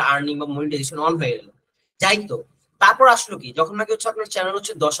হচ্ছে তাদের আর্নিং বা মনিটাইজেশন অন হয়ে গেল। যাই তো, তারপর আসলো কি, যখন নাকি হচ্ছে আপনার চ্যানেল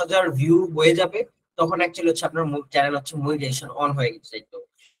হচ্ছে 10,000 ভিউ হয়ে যাবে, তখন অ্যাকচুয়ালি হচ্ছে আপনার চ্যানেল হচ্ছে মনিটাইজেশন অন হয়ে গেছে। যাই তো,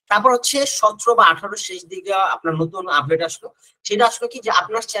 তারপর হচ্ছে 17 বা 18 শেষ দিকে আপনার নতুন আপডেট আসলো। সেটা আসলো কি, যে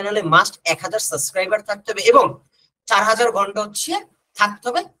আপনার চ্যানেলে মাস্ট 1,000 সাবস্ক্রাইবার থাকতে হবে এবং 4,000 ঘন্টা হচ্ছে থাকতে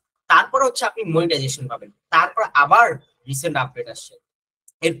হবে, তারপরে হচ্ছে আপনি মনিটাইজেশন পাবেন। তারপর আবার রিসেন্ট আপডেট আসছে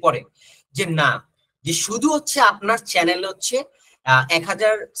এরপরে, যে না, যে শুধু হচ্ছে আপনার চ্যানেলে হচ্ছে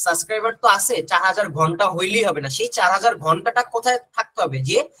 1,000 সাবস্ক্রাইবার তো আছে, 4,000 ঘন্টা হইলেই হবে না। সেই 4,000 ঘন্টাটা কোথায় থাকতে হবে,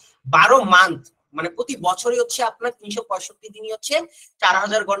 যে 12 মান্থ, মানে প্রতি বছরই হচ্ছে আপনার 365 দিনই হচ্ছে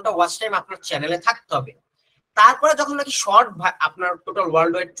 4,000 ঘন্টা ওয়াচ টাইম আপনার চ্যানেলে থাকতে হবে। তারপরে যখন নাকি শর্ট আপনার টোটাল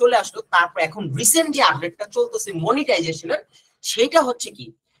ওয়ার্ল্ড ওয়াইড চলে আসলো, তারপর এখন রিসেন্ট যে আপডেটটা চলতেছে মনিটাইজেশনের, সেটা হচ্ছে কি,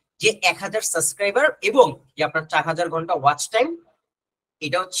 যে 1,000 সাবস্ক্রাইবার এবং যে আপনার 4,000 ঘন্টা ওয়াচ টাইম,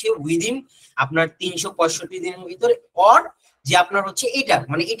 এটা হচ্ছে উইদিন আপনার 365 দিনের ভিতরে। অর যে আপনার হচ্ছে এটা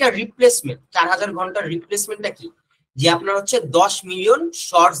মানে এটা রিপ্লেসমেন্ট, 4,000 ঘন্টার রিপ্লেসমেন্টটা কি, যে আপনার হচ্ছে 10 মিলিয়ন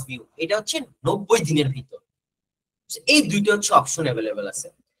শর্টস ভিউ, এটা হচ্ছে 90 দিনের ভিতর। এই দুইটা হচ্ছে অপশন অ্যাভেলেবেল আছে।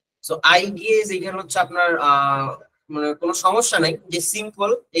 সো আই গেস এখানে হচ্ছে আপনার মানে কোনো সমস্যা নাই, যে সিম্পল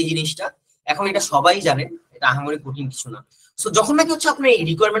এই জিনিসটা, এখন এটা সবাই জানে, এটা আহামরি কঠিন কিছু না। সো যখন নাকি হচ্ছে আপনি এই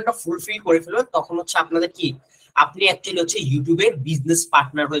রিকোয়ারমেন্টটা ফুলফিল করে ফেলবেন, তখন হচ্ছে আপনাদের কি, আপনি অ্যাকচুয়ালি হচ্ছে ইউটিউবের বিজনেস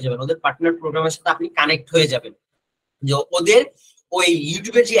পার্টনার হয়ে যাবেন, ওদের পার্টনার প্রোগ্রামের সাথে আপনি কানেক্ট হয়ে যাবেন। যে ওদের ওই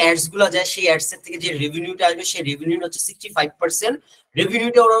ইউটিউবের যে অ্যাডস গুলো যায় সেই অ্যাডস এর থেকে যে রেভিনিউটা আসবে সেই রেভিনিউ হচ্ছে 65%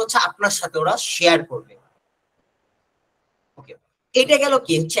 রেভিনিউটা ওরা হচ্ছে আপনার সাথে ওরা শেয়ার করবে। ওকে, এটা গেল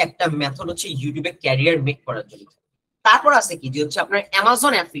কি হচ্ছে একটা মেথড হচ্ছে ইউটিউবে ক্যারিয়ার মেক করার জন্য। তারপর আছে কি যে হচ্ছে আপনার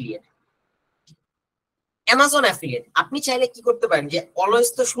অ্যামাজন অ্যাফিলিয়েট। অ্যামাজন অ্যাফিলিয়েট আপনি চাইলে কি করতে পারেন যে অলওয়েজ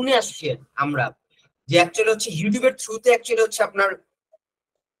তো শুনে আসছি আমরা যে অ্যাকচুয়ালি হচ্ছে ইউটিউবের থ্রুতে অ্যাকচুয়ালি হচ্ছে আপনার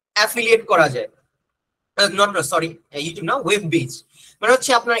অ্যাফিলিয়েট করা যায়, নট সরি ইউটিউব না, ওয়েব বেস, মানে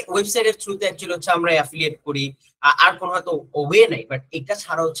হচ্ছে আপনার ওয়েবসাইটের থ্রুতে অ্যাকচুয়ালি হচ্ছে আমরা অ্যাফিলিয়েট করি। আর কোনো হয়তো ওয়ে নাই, বাট এটা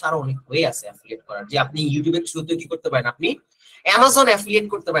ছাড়াও অনেক ওয়ে আছে অ্যাফিলিয়েট করার, যে আপনি ইউটিউবের থ্রুতে কি করতে পারেন, আপনি অ্যামাজন অ্যাফিলিয়েট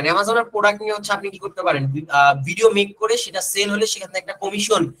করতে পারেন। অ্যামাজনের প্রোডাক্ট নিয়ে হচ্ছে আপনি কি করতে পারেন, ভিডিও মেক করে সেটা সেল হলে সেখান থেকে একটা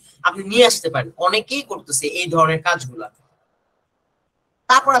কমিশন আপনি নিয়ে আসতে পারেন। অনেকেই করতেছে এই ধরনের কাজগুলা।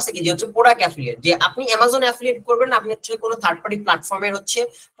 তারপর আছে কি যে হচ্ছে প্রোডাক্ট অ্যাফিলিয়েট, যে আপনি অ্যামাজন অ্যাফিলিয়েট করবেন, আপনি হচ্ছে কোনো থার্ড পার্টি প্ল্যাটফর্মের হচ্ছে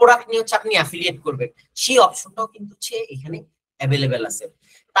প্রোডাক্ট নিয়ে হচ্ছে আপনি অ্যাফিলিয়েট করবেন, সেই অপশনটাও কিন্তু হচ্ছে এখানে অ্যাভেলেবেল আছে।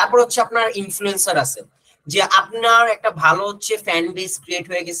 তারপর হচ্ছে আপনার ইনফ্লুয়েন্সার আছে, যে আপনার একটা ভালো হচ্ছে ফ্যান বেস ক্রিয়েট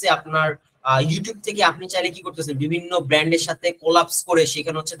হয়ে গেছে আপনার ইউটিউব থেকে, আপনি চাইলে কি করতেছেন বিভিন্ন ব্র্যান্ডের সাথে কোলাপস করে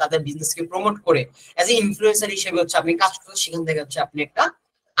সেখানে হচ্ছে তাদের বিজনেসকে প্রমোট করে অ্যাজ এ ইনফ্লুয়েন্সার হিসেবে হচ্ছে আপনি কাজ করছেন, সেখান থেকে হচ্ছে আপনি একটা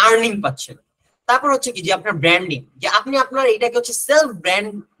আর্নিং পাচ্ছেন। তারপর হচ্ছে কি যে আপনার ব্র্যান্ডিং, যে আপনি আপনার এটাকে হচ্ছে সেলফ ব্র্যান্ড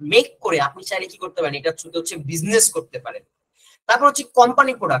মেক করে আপনি চাইলে কি করতে পারেন, এটা থ্রুতে হচ্ছে বিজনেস করতে পারেন। তারপর হচ্ছে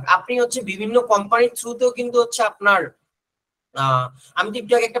কোম্পানি প্রোডাক্ট, আপনি হচ্ছে বিভিন্ন কোম্পানির থ্রুতেও কিন্তু হচ্ছে আপনার আমি তো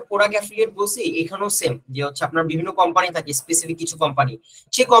একটু আগে একটা প্রোডাক্ট অ্যাফিলিয়েট বলছি, এখানেও সেম, যে হচ্ছে আপনার বিভিন্ন কোম্পানি থাকে, স্পেসিফিক কিছু কোম্পানি,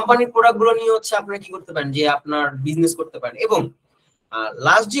 সেই কোম্পানির প্রোডাক্ট গুলো নিয়ে হচ্ছে আপনারা কি করতে পারেন, যে আপনার বিজনেস করতে পারেন। এবং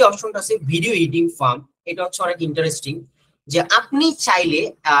লাস্ট যে অপশনটা আছে ভিডিও এডিটিং ফার্ম, এটা হচ্ছে অনেক ইন্টারেস্টিং, যে আপনি চাইলে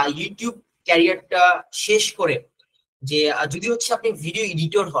ইউটিউব ক্যারিয়ারটা শেষ করে, যে যদি হচ্ছে আপনি ভিডিও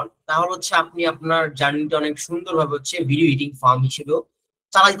এডিটর হন, তাহলে হচ্ছে আপনি আপনার জার্নিটা অনেক সুন্দরভাবে হচ্ছে ভিডিও এডিটিং ফার্ম হিসেবেও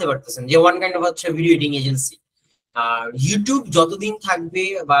চালাইতে পারতেছেন, যে ওয়ান কাইন্ড অফ হচ্ছে ভিডিও এডিটিং এজেন্সি। আর ইউটিউব যতদিন থাকবে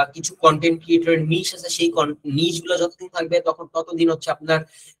বা কিছু কন্টেন্ট ক্রিয়েটরের নিশ আছে, সেই নিশ গুলো যতদিন থাকবে তখন ততদিন হচ্ছে আপনার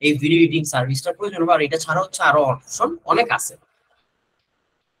এই ভিডিও এডিটিং সার্ভিসটা প্রয়োজন হবে। আর এটা ছাড়া হচ্ছে আরো অপশন অনেক আছে।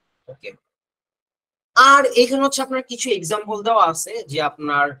 ওকে, আর এখানে হচ্ছে আপনার কিছু এক্সাম্পল দেওয়া আছে, যে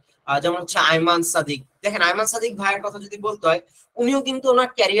আপনার যেমন হচ্ছে আইমান সাদিক। দেখেন আইমান সাদিক ভাইয়ের কথা যদি বলতে হয়, উনিও কিন্তু ওনার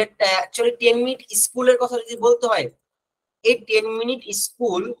ক্যারিয়ারটা অ্যাকচুয়ালি 10 মিনিট স্কুলের কথা যদি বলতে হয়, এই 10 মিনিট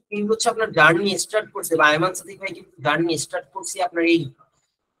স্কুল কিন্তু হচ্ছে আপনার জার্নি স্টার্ট করছে, বা আইমান সাদিক ভাই কিন্তু জার্নি স্টার্ট করছে আপনার এই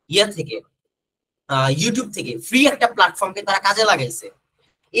ইয়া থেকে, ইউটিউব থেকে। ফ্রি একটা প্ল্যাটফর্মকে তারা কাজে লাগাইছে,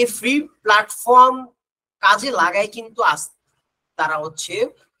 এই ফ্রি প্ল্যাটফর্ম কাজে লাগাই কিন্তু তারা হচ্ছে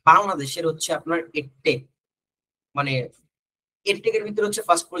বাংলাদেশের হচ্ছে আপনার এডটেক, মানে এডটেকের ভিতরে হচ্ছে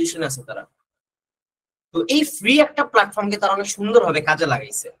ফার্স্ট পজিশনে আছে তারা। তো এই ফ্রি একটা প্ল্যাটফর্মকে তারা অনেক সুন্দরভাবে কাজে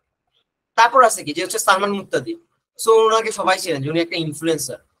লাগাইছে। তারপর আছে কি যে হচ্ছে সালমান মুক্তাদি, সো ওনাকে সবাই চেনেন, উনি একটা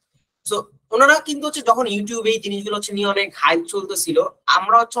ইনফ্লুয়েন্সার। সো ওনারা কিন্তু হচ্ছে যখন ইউটিউবে এই জিনিসগুলো হচ্ছে নিয়ে অনেক হাইপ চলতেছিল,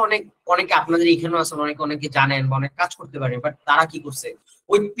 আমরা হচ্ছে অনেকে আপনাদের এখানেও আছেন, অনেকে জানেন বা অনেক কাজ করতে পারেন, বাট তারা কি করছে,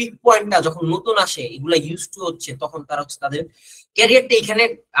 ওই পিক পয়েন্টটা যখন নতুন আসে, এগুলা ইউজ টু হচ্ছে, তখন তারা হচ্ছে তাদের ক্যারিয়ারটা এখানে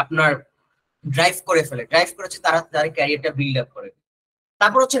আপনার ড্রাইভ করে ফেলে, ড্রাইভ করেছে তারা তাদের ক্যারিয়ারটা বিল্ড আপ করে।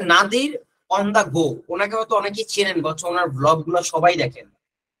 তারপর হচ্ছে নাদির অন দা গো, ওনাকে হয়তো অনেকেই চেনেন বা হচ্ছে ওনার ব্লগ গুলো সবাই দেখেন।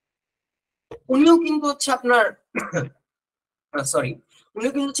 উনিও কিন্তু হচ্ছে আপনার সরি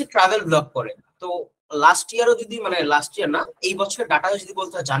উনিও কিন্তু হচ্ছে ট্রাভেল ব্লগ করেন। তো লাস্ট ইয়ারও যদি, মানে লাস্ট ইয়ার না, এই বছরের ডাটা যদি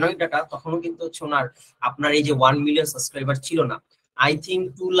বলতে হয়, জানুয়ারি ডাটা, তখনও কিন্তু হচ্ছে ওনার আপনার এই যে 1 মিলিয়ন সাবস্ক্রাইবার ছিল না, আই থিঙ্ক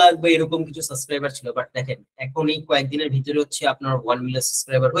 2 লাখ বা এরকম কিছু সাবস্ক্রাইবার ছিল। বাট দেখেন এখন এই কয়েকদিনের ভিতরে হচ্ছে আপনার 1 মিলিয়ন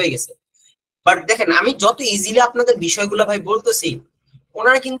সাবস্ক্রাইবার হয়ে গেছে। বাট দেখেন আমি যত ইজিলি আপনাদের বিষয়গুলো ভাই বলতেছি,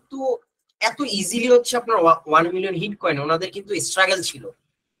 ওনারা কিন্তু এত ইজিলি হচ্ছে আপনার 1 মিলিয়ন হিট করেন, ওনাদের কিন্তু স্ট্রাগল ছিল,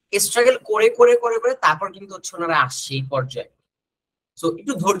 স্ট্রাগল করে করে করে করে তারপর কিন্তু হচ্ছে ওনারা আসছে এই পর্যায়ে। সো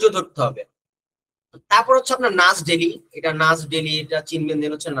একটু ধৈর্য ধরতে হবে। তারপর হচ্ছে আপনার নাচ ডেলি, এটা চিনবেন,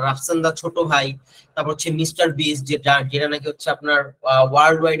 দেন হচ্ছে রাফসান দা ছোট ভাই। তারপর হচ্ছে মিস্টার বিস, যেটা নাকি হচ্ছে আপনার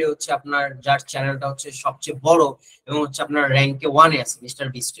ওয়ার্ল্ড ওয়াইডে হচ্ছে আপনার যার চ্যানেলটা হচ্ছে সবচেয়ে বড় এবং হচ্ছে আপনার র্যাঙ্কে 1-এ আছে মিস্টার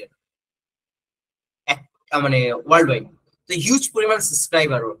বিস্টের, মানে ওয়ার্ল্ড ওয়াইড। তো হিউজ পরিমাণ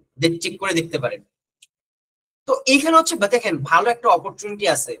সাবস্ক্রাইবার, চেক করে দেখতে পারেন। তো এইখানে হচ্ছে দেখেন ভালো একটা অপরচুনিটি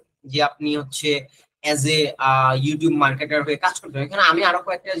আছে, যে আপনি হচ্ছে অ্যাজ এ ইউটিউব মার্কেটার হয়ে কাজ করতে পারেন। এখানে আমি আরো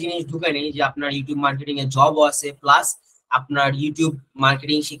কয়েকটা জিনিস ঢুকাই নেই, যে আপনার ইউটিউব মার্কেটিং এর জবও আছে, প্লাস আপনার ইউটিউব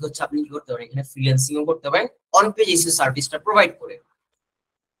মার্কেটিং শিখে হচ্ছে আপনি কি করতে পারেন, এখানে ফ্রিল্যান্সিংও করতে পারেন অন পেজ এসে সার্ভিসটা প্রোভাইড করে।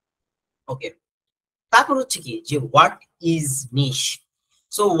 ওকে, তারপর হচ্ছে কি যে what is niche.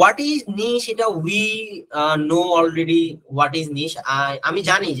 So what is নিশ, এটা we know already what is নিশ। আমি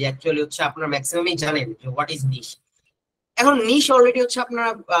জানি যে অ্যাকচুয়ালি হচ্ছে আপনারা ম্যাক্সিমামই জানেন যে হোয়াট ইজ নিশ। এখন নিশ অলরেডি হচ্ছে আপনারা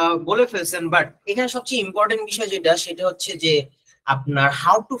বলে ফেলছেন, বাট এখানে সবচেয়ে ইম্পর্টেন্ট বিষয় যেটা, সেটা হচ্ছে যে আপনার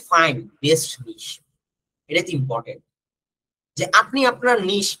হাউ টু ফাইন্ড বেস্ট নিশ, এটা তো ইম্পর্টেন্ট। যে আপনি আপনার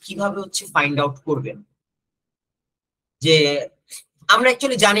নিশ কিভাবে হচ্ছে ফাইন্ড আউট করবেন। যে আমরা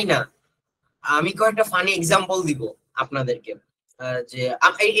অ্যাকচুয়ালি জানি না। আমি কয়েকটা ফানি এক্সাম্পল দিব আপনাদেরকে। যে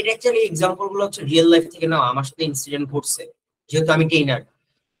এটা অ্যাকচুয়ালি এক্সাম্পল গুলো হচ্ছে রিয়েল লাইফ থেকে নাও, আমার সাথে ইনসিডেন্ট ঘটছে, যেহেতু আমি ট্রেনার,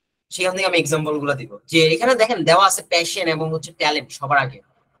 সেখান থেকে আমি এক্সাম্পল গুলো দিব। যে এখানে দেখেন দেওয়া আছে প্যাশন এবং হচ্ছে ট্যালেন্ট সবার আগে।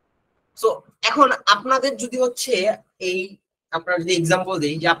 তো এখন আপনাদের যদি হচ্ছে এই, আপনার যদি এক্সাম্পল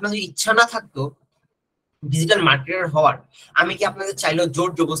দিই, যে আপনার যদি ইচ্ছা না থাকতো ডিজিটাল মার্কেটার হওয়ার, আমি কি আপনাদের চাইলেও জোর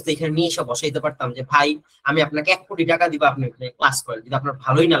জবরদস্তি এখানে নিয়ে এসে বসাইতে পারতাম যে ভাই আমি আপনাকে 1 কোটি টাকা দিব, আপনি ক্লাস করেন, যদি আপনার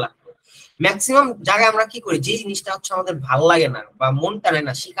ভালোই না লাগতো। ম্যাক্সিমাম জায়গায় আমরা কি করি, যে জিনিসটা হচ্ছে আমাদের ভালো লাগে না বা মন টানে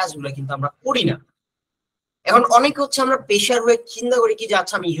না, সেই কাজগুলো কিন্তু আমরা করি না। এখন অনেকে হচ্ছে আমরা পেশার হয়ে চিন্তা করি কি যে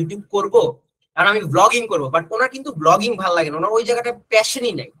আচ্ছা আমি ইউটিউব করব আর আমি ব্লগিং করবো, বাট ওনার কিন্তু ব্লগিং ভালো লাগে না, ওনার ওই জায়গাটা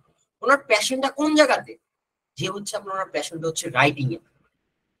প্যাশনই নাই। ওনার প্যাশনটা কোন জায়গাতে, যে হচ্ছে আপনার ওনার প্যাশনটা হচ্ছে রাইটিং এ,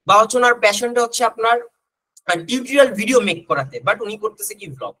 বা হচ্ছে ওনার প্যাশনটা হচ্ছে আপনার টিউটোরিয়াল ভিডিও মেক করাতে, বাট উনি করতেছে কি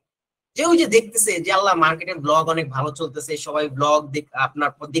ব্লগ। যে ওই যে দেখতেছে যে আল্লাহ মার্কেটের ব্লগ অনেক ভালো চলতেছে, সবাই ব্লগ আপনার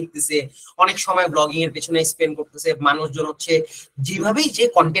দেখতেছে, অনেক সময় ব্লগিং এর পেছনে স্পেন্ড করতেছে, মানুষজন হচ্ছে যেভাবেই যে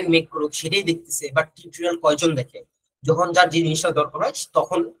কন্টেন্ট মেক করুক সেটাই দেখতেছে, বাট টিউটোরিয়াল কয়জন দেখে, যখন যার যে জিনিসটা দরকার হয়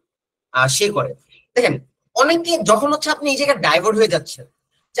তখন সে করে। দেখেন অনেকে যখন হচ্ছে আপনি এই জায়গায় ডাইভার্ট হয়ে যাচ্ছেন,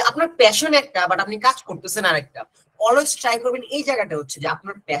 যে আপনার প্যাশন একটা বাট আপনি কাজ করতেছেন আর একটা, অলওয়েজ ট্রাই করবেন এই জায়গাটা হচ্ছে যে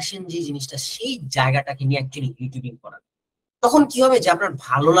আপনার প্যাশন যে জিনিসটা সেই জায়গাটাকে নিয়ে অ্যাকচুয়ালি ইউটিউবিং করা। তখন কি হবে যে আপনার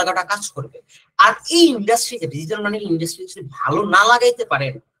ভালো লাগাটা কাজ করবে। আর এই ইন্ডাস্ট্রিতে, ডিজিটাল মার্কেটিং ইন্ডাস্ট্রি যদি ভালো না লাগাইতে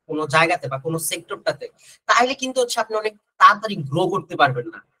পারেন কোনো জায়গাতে বা কোনো সেক্টরটাতে, তাহলে কিন্তু হচ্ছে আপনি অনেক তাড়াতাড়ি গ্রো করতে পারবেন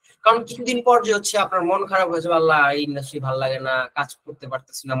না। কারণ কিছুদিন পর যে হচ্ছে আপনার মন খারাপ হয়েছে, আল্লাহ এই ইন্ডাস্ট্রি ভালো লাগে না, কাজ করতে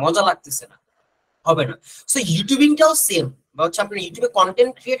পারতেছি না, মজা লাগতেছে না, হবে না। সো ইউটিউবিংটাও সেম, বা হচ্ছে আপনার ইউটিউবে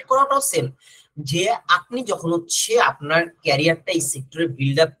কন্টেন্ট ক্রিয়েট করাটাও সেম। যে আপনি যখন হচ্ছে আপনার ক্যারিয়ারটা এই সেক্টরে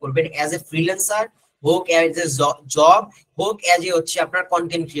বিল্ড আপ করবেন অ্যাজ এ ফ্রিল্যান্সার, হোক অ্যাজ এ জব, হোক অ্যাজ এ হচ্ছে আপনার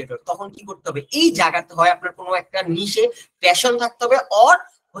কন্টেন্ট ক্রিয়েটর, তখন কি করতে হবে, এই জায়গাতে হয় আপনার কোনো একটা নিশে প্যাশন থাকতে হবে, অর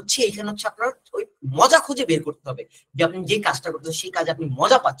হচ্ছে এখানে হচ্ছে আপনার ওই মজা খুঁজে বের করতে হবে যে আপনি যে কাজটা করতেছেন সেই কাজে আপনি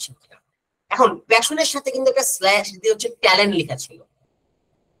মজা পাচ্ছেন কিনা। এখন প্যাশনের সাথে কিন্তু একটা স্ল্যাশ দিয়ে হচ্ছে ট্যালেন্ট লেখা ছিল।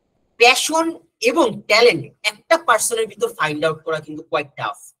 প্যাশন এবং ট্যালেন্ট একটা পার্সনের ভিতর ফাইন্ড আউট করা কিন্তু কোয়াইট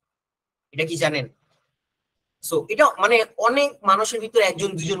টাফ, এটা কি জানেন? সো এটা মানে অনেক মানুষের ভিতরে একজন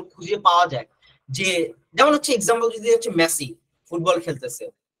দুজন খুঁজে পাওয়া যায়। যে যেমন হচ্ছে এক্সাম্পল যদি হচ্ছে মেসি ফুটবল খেলতেছে,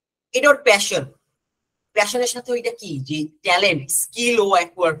 এটা ওর প্যাশন, প্যাশনের সাথে ওইটা কি যে ট্যালেন্ট স্কিল ও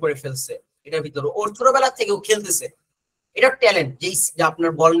অ্যাকোয়ার করে ফেলছে এটার ভিতরে, ওর ছোটবেলা থেকে ও খেলতেছে, এটা ট্যালেন্ট। যে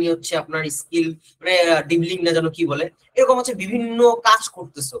আপনার বল নিয়ে হচ্ছে আপনার স্কিল, মানে ডিবলিং না যেন কি বলে, এরকম হচ্ছে বিভিন্ন কাজ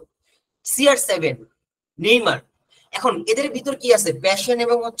করতেছে। CR7, নেইমার, এখন এদের ভিতর কি আছে, প্যাশন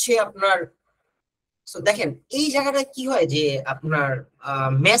এবং হচ্ছে আপনার। তো দেখেন এই জায়গাটা কি হয় যে আপনার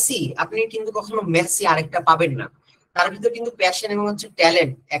মেসি, আপনি কিন্তু কখনো মেসি আরেকটা পাবেন না, তার ভিতর কিন্তু প্যাশন এবং হচ্ছে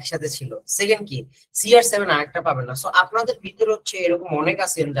ট্যালেন্ট একসাথে ছিল। সেকেন্ড কি, CR7 আরেকটা পাবেন না। সো আপনাদের ভিতর হচ্ছে এরকম অনেক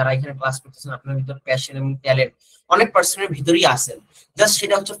আছেন যারা এখানে ক্লাস করতেছেন, আপনার ভিতর প্যাশন এবং ট্যালেন্ট অনেক পার্সনের ভিতরেই আছেন। জাস্ট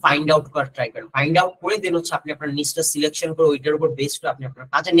সেটা হচ্ছে ফাইন্ড আউট করার ট্রাই করেন, ফাইন্ড আউট করে দেন হচ্ছে আপনি আপনার নিচটা সিলেকশন করে ওইটার উপর বেস করে আপনি আপনার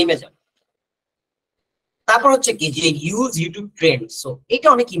কাজে নেমে যান। তারপর হচ্ছে কি যে ইউজ ইউটিউব ট্রেন্ড, সো এটা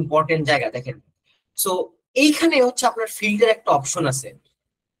অনেক ইম্পর্টেন্ট জায়গা। দেখেন সো এইখানে হচ্ছে আপনার ফিল্ডের একটা অপশন আছে,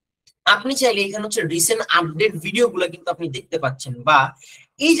 আপনি চাইলে এখানে হচ্ছে রিসেন্ট আপডেট ভিডিও গুলো কিন্তু আপনি দেখতে পাচ্ছেন। বা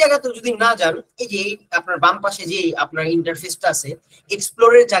এই জায়গাতে যদি না যান, এই যে আপনার বাম পাশে যে আপনার ইন্টারফেসটা আছে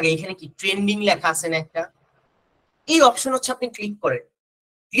এক্সপ্লোরের জায়গায়, এখানে কি ট্রেন্ডিং লেখা আছে না একটা, এই অপশন হচ্ছে আপনি ক্লিক করেন।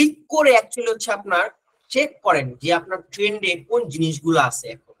 ক্লিক করে অ্যাকচুয়ালি হচ্ছে আপনার চেক করেন যে আপনার ট্রেন্ডে কোন জিনিসগুলো আছে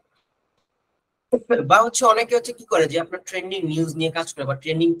এখন। বা হচ্ছে অনেকে হচ্ছে কি করে যে আপনার ট্রেন্ডিং নিউজ নিয়ে কাজ করে বা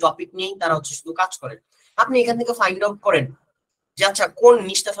ট্রেন্ডিং টপিক নিয়েই তারা হচ্ছে শুধু কাজ করেন। আপনি এখান থেকে ফাইন্ড আউট করেন যে আচ্ছা কোন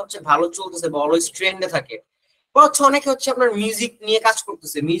নিশটা সবচেয়ে ভালো চলতেছে বা অলওয়েজ ট্রেন্ডে থাকে। বা হচ্ছে অনেকে হচ্ছে আপনার মিউজিক নিয়ে কাজ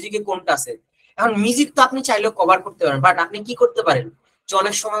করতেছে, মিউজিকে কোনটা আছে। এখন মিউজিক তো আপনি চাইলেও কভার করতে পারেন, বাট আপনি কি করতে পারেন যে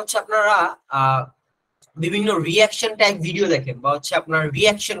অনেক সময় হচ্ছে আপনারা বিভিন্ন রিয়াকশন টাইপ ভিডিও দেখেন বা হচ্ছে আপনার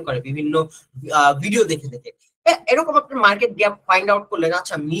রিয়াকশন করে বিভিন্ন ভিডিও দেখে দেখে। এরকম আপনার মার্কেট গ্যাপ ফাইন্ড আউট করলেন,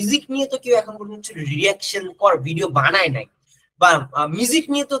 আচ্ছা মিউজিক নিয়ে তো কেউ এখন পর্যন্ত রিয়াকশন কর ভিডিও বানায় নাই, বা মিউজিক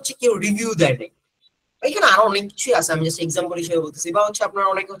নিয়ে তো হচ্ছে কেউ রিভিউ দেয় নাই। এখানে আরো অনেক কিছুই আছে, আমি জাস্ট এক্সাম্পল হিসেবে বলতেছি। বা হচ্ছে আপনার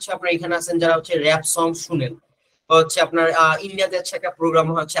অনেকে হচ্ছে আপনার এখানে আছেন যারা হচ্ছে র্যাপ সং শুনেন, বা হচ্ছে আপনার ইন্ডিয়াতে হচ্ছে একটা প্রোগ্রাম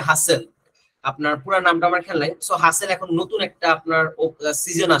হচ্ছে হাসেল, আপনার পুরো নামটা আমার খেয়াল নাই। সো হাসেল এখন নতুন একটা আপনার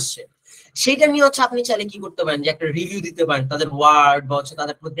সিজন আসছে, সেটা নিয়ে হচ্ছে আপনি চাইলে কি করতে পারেন যে একটা রিভিউ দিতে পারেন তাদের ওয়ার্ড বা হচ্ছে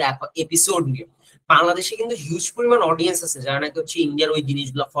তাদের প্রতি এপিসোড নিয়ে। বাংলাদেশে কিন্তু হিউজ পরিমাণ অডিয়েন্স আছে যারা নাকি হচ্ছে ইন্ডিয়ার ওই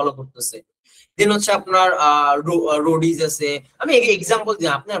জিনিসগুলো ফলো করতেছে। দেন হচ্ছে আপনার রোডিজ আছে। আমি এক্সাম্পল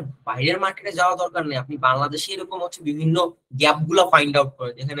দিই, আপনার বাইরের মার্কেটে যাওয়া দরকার নেই, আপনি বাংলাদেশে এরকম হচ্ছে বিভিন্ন গ্যাপ গুলো ফাইন্ড আউট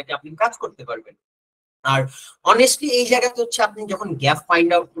করেন যেখানে আপনি কাজ করতে পারবেন। আর অনেস্টলি এই জায়গাতে হচ্ছে আপনি যখন গ্যাপ ফাইন্ড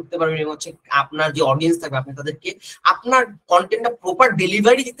আউট করতে পারবেন এবং হচ্ছে আপনার যে অডিয়েন্স থাকবে আপনি তাদেরকে আপনার কন্টেন্টটা প্রপার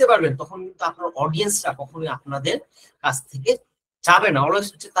ডেলিভারি দিতে পারবেন, তখন কিন্তু আপনার অডিয়েন্সরা কখনোই আপনাদের কাছ থেকে যাবে না, অলওয়েজ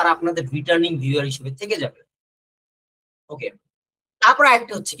হচ্ছে তারা আপনাদের রিটার্নিং ভিউয়ার হিসেবে থেকে যাবে। ওকে, তারপর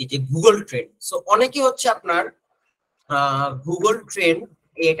একটা হচ্ছে কি যে গুগল ট্রেন্ড। সো অনেকে হচ্ছে আপনার গুগল ট্রেন্ড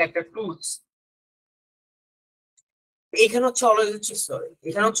এটা একটা টুলস, এখানে হচ্ছে অলওয়েজ হচ্ছে সরি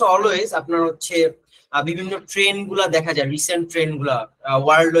এখানে হচ্ছে অলওয়েজ আপনার হচ্ছে বিভিন্ন ট্রেন্ড গুলা দেখা যায়, রিসেন্ট ট্রেন্ড গুলা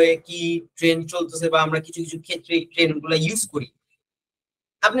ওয়ার্ল্ড এ কি ট্রেন্ড চলতেছে বা আমরা কিছু কিছু ক্ষেত্রে এই ট্রেন্ড গুলা ইউজ করি।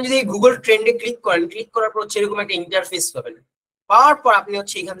 আপনি যদি গুগল ট্রেন্ডে ক্লিক করেন, ক্লিক করার পর হচ্ছে এরকম একটা ইন্টারফেস পাবেন, পাওয়ার পর আপনি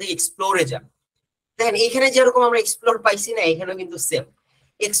হচ্ছে এখান থেকে এক্সপ্লোরে যান। দেখেন এখানে যেরকম আমরা এক্সপ্লোর পাইছি না, এখানেও কিন্তু সেম।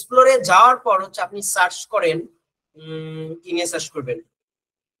 এক্সপ্লোরে যাওয়ার পর হচ্ছে আপনি সার্চ করেন, কি নিয়ে সার্চ করবেন,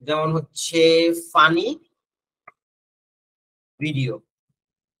 যেমন হচ্ছে funny video,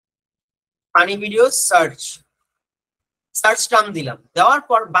 funny video search, search term দিলাম, দেওয়ার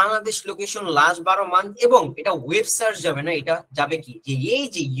পর বাংলাদেশ লোকেশন লাস্ট 12 মান্থ, এবং এটা ওয়েব সার্চ যাবে না, এটা যাবে কি যে এই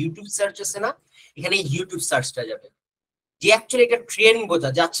যে ইউটিউব সার্চ আছে না, এখানে ইউটিউব সার্চটা যাবে, যে অ্যাকচুয়ালি এটা ট্রেন্ড বোঝা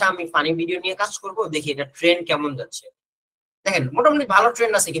যাচ্ছে, আমি ফানি ভিডিও নিয়ে কাজ করব, দেখি এটা ট্রেন্ড কেমন যাচ্ছে। দেখেন মোটামুটি ভালো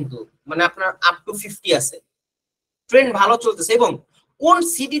ট্রেন্ড আছে, কিন্তু মানে আপনার আপ টু 50 আছে, ট্রেন্ড ভালো চলতেছে, এবং কোন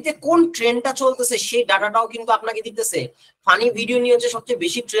সিটিতে কোন ট্রেন্ডটা চলতেছে সেই ডাটাটাও কিন্তু আপনাকে দিতেছে। ফানি ভিডিও নিয়ে হচ্ছে সবচেয়ে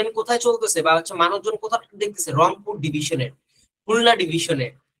বেশি ট্রেন্ড কোথায় চলতেছে বা হচ্ছে মানুষজন কোথায় দেখতেছে, রংপুর ডিভিশনের, খুলনা ডিভিশনে,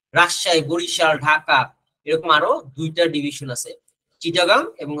 রাজশাহী, বরিশাল, ঢাকা, এরকম আরো 2টা ডিভিশন আছে, চিটাগাং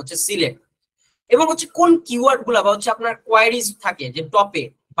এবং হচ্ছে সিলেট। এবং হচ্ছে কোন কিওয়ার্ড গুলা বা হচ্ছে আপনার কোয়ারিজ থাকে যে টপে,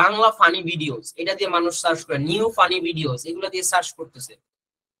 বাংলা ফানি ভিডিওস এটা দিয়ে মানুষ সার্চ করে, নিউ ফানি ভিডিওস এগুলো দিয়ে সার্চ করতেছে,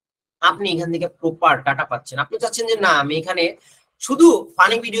 আপনি এখান থেকে প্রপার ডাটা পাচ্ছেন। আপনি চাচ্ছেন যে না আমি এখানে শুধু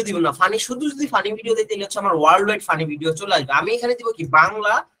ফানি ভিডিও দিব না, ফানি শুধু যদি ফানি ভিডিও দিতে হচ্ছে আমার ওয়ার্ল্ড ওয়াইড ফানি ভিডিও চলে আসবে, আমি এখানে দিব কি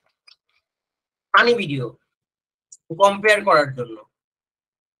বাংলা ফানি ভিডিও কম্পেয়ার করার জন্য।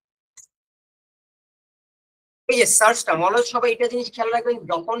 এই যে সার্চটা মনে হয় সবাই এটা জিনিস খেয়াল রাখবেন,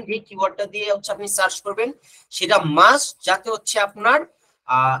 যখন যে কিওয়ার্ডটা দিয়ে হচ্ছে আপনি সার্চ করবেন সেটা মাস্ট যাতে হচ্ছে আপনার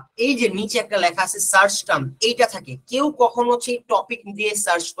এই যে নিচে একটা লেখা আছে সার্চ টার্ম এইটা থাকে, কেউ কখনো হচ্ছে এই টপিক দিয়ে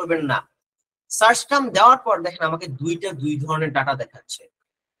সার্চ করবেন না। সার্চ টার্ম দেওয়ার পর দেখেন আমাকে দুই ধরনের ডাটা দেখাচ্ছে,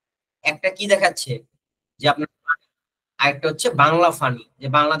 একটা কি দেখাচ্ছে যে আপনার, আরেকটা হচ্ছে বাংলা ফানি, যে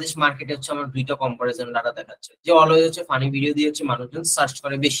বাংলাদেশ মার্কেটে হচ্ছে আমার 2টা কম্পারিজন ডাটা দেখাচ্ছে, যে অলওয়েজ হচ্ছে ফানি ভিডিও দিয়ে হচ্ছে মানুষজন সার্চ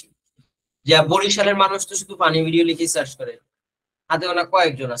করে বেশি, যে বরিশালের মানুষ তো শুধু ফানি ভিডিও লিখে সার্চ করে, হাতে গোনা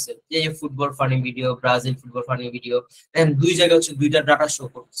কয়েকজন আছে, যে football funny video, Brazil football funny video, দুই জায়গায় হচ্ছে 2টা ডাটা শো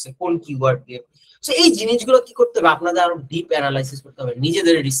করতেছে কোন কিওয়ার্ড দিয়ে। তো এই জিনিসগুলো কি করতে হবে, আপনাদের আরো ডিপ অ্যানালাইসিস করতে হবে,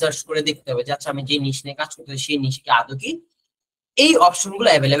 নিজেদের রিসার্চ করে দেখতে হবে যে আচ্ছা আমি যে নিশ নিয়ে কাজ করতে সেই নিশে কি আদৌ কি এই অপশন গুলো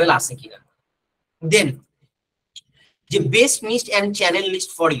অ্যাভেলেবেল আছে কিনা। দেন যে best niche and channel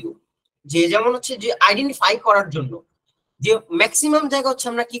list for you, যে যেমন হচ্ছে যে আইডেন্টিফাই করার জন্য, যে ম্যাক্সিমাম জায়গা হচ্ছে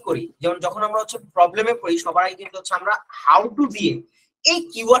আমরা কি করি, যেমন যখন আমরা হচ্ছে প্রবলেমে পড়ি সবার আগে কিন্তু হচ্ছে আমরা হাউ টু দিয়ে এই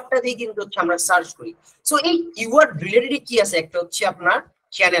কিওয়ার্ডটা দিয়ে কিন্তু হচ্ছে আমরা সার্চ করি। সো এই কিওয়ার্ড রিলেটেড কি আছে, একটা হচ্ছে আপনার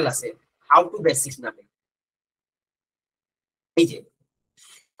চ্যানেল আছে হাউ টু বেসিক্স নামে, এই যে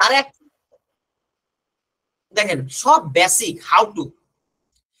তার এক দেখেন সব বেসিক হাউ টু,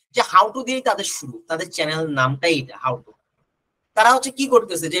 যে হাউ টু দিয়েই তাদের শুরু, তাদের চ্যানেল নামটাই এটা হাউ টু। তারা হচ্ছে কি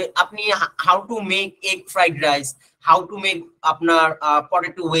করতেছে যে আপনি how to make egg fried rice, how to make আপনার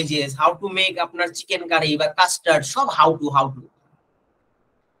potato wages, how to make আপনার চিকেন কারি বা কাস্টার্ড, সব হাউ টু হাউ টু।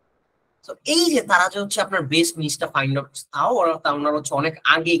 তো এই যে তারা যে হচ্ছে আপনার বেস্ট নিচটা ফাইন্ড আউট, তাও ওনারা হচ্ছে অনেক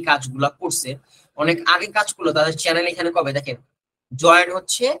আগে এই কাজগুলা করছে, অনেক আগে কাজ করলো, তাদের চ্যানেল এখানে কবে দেখেন জয়েন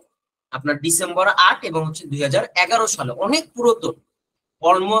হচ্ছে আপনার ডিসেম্বর 8 এবং হচ্ছে 2011 সালে, অনেক পুরাতন,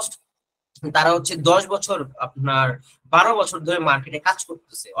 অলমোস্ট তারা হচ্ছে 10 বছর আপনার 12 বছর ধরে মার্কেটে কাজ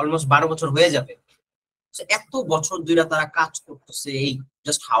করতেছে, অলমোস্ট 12 বছর হয়ে যাবে। এত বছর ধরে তারা কাজ করতেছে এই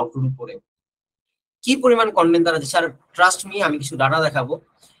জাস্ট হাউ টুর উপরে, কি পরিমাণ কন্টেন্ট তারা দিচ্ছে। আর ট্রাস্ট মি আমি কিছু ডাটা দেখাবো,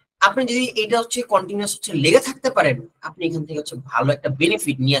 আপনি যদি এটা হচ্ছে কন্টিনিউয়াস হচ্ছে লেগে থাকতে পারেন, আপনি এখান থেকে হচ্ছে ভালো একটা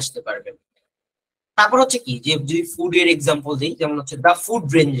বেনিফিট নিয়ে আসতে পারবেন। তারপর হচ্ছে কি যে যদি ফুড এর এক্সাম্পল দিই, যেমন হচ্ছে দা ফুড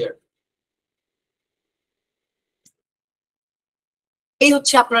রেঞ্জার, এই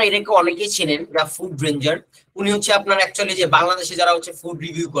হচ্ছে আপনার এটাকে অনেকেই চেনেন দা ফুড রেঞ্জার। উনি হচ্ছে আপনার অ্যাকচুয়ালি যে বাংলাদেশে যারা হচ্ছে ফুড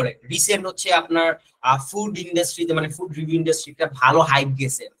রিভিউ করে, রিসেন্ট হচ্ছে আপনার ফুড ইন্ডাস্ট্রিতে মানে ফুড রিভিউ ইন্ডাস্ট্রিটা ভালো হাইপ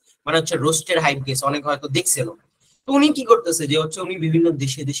গেছে, মানে হচ্ছে রোস্টের হাইপ গেছে, অনেক হয়তো দেখছেন। তো উনি কি করতেছে যে হচ্ছে উনি বিভিন্ন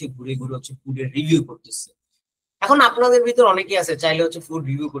দেশে দেশে ঘুরে ঘুরে হচ্ছে ফুডের রিভিউ করতেছে। এখন আপনাদের ভিতর অনেকেই আছে চাইলে হচ্ছে ফুড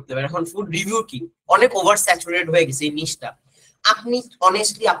রিভিউ করতে পারেন, এখন ফুড রিভিউ কি অনেক ওভার স্যাচুরেটেড হয়ে গেছে এই নিশটা। আপনি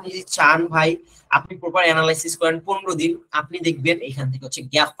অনেস্টলি আপনি যদি চান ভাই, আপনি প্রপার অ্যানালাইসিস করেন 15 দিন, আপনি দেখবেন এখান থেকে হচ্ছে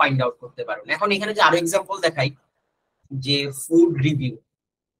গ্যাপ ফাইন্ড আউট করতে পারবেন। এখন এখানে যে আরো এক্সাম্পল দেখাই, যে ফুড রিভিউ,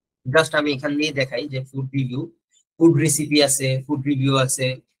 জাস্ট আমি এখান দিয়ে দেখাই যে ফুড রিভিউ, ফুড রেসিপি আছে, ফুড রিভিউ আছে।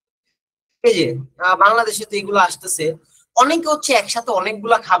 এই যে বাংলাদেশে তো এগুলো আসতেছে, অনেকে হচ্ছে একসাথে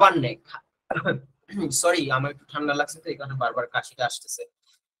অনেকগুলা খাবার নেয়। সরি, আমার একটু ঠান্ডা লাগছে তো এই কারণে বারবার কাশিটা আসতেছে।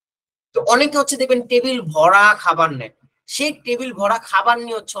 তো অনেকে হচ্ছে দেখবেন টেবিল ভরা খাবার নেয়, সেই টেবিল ভরা খাবার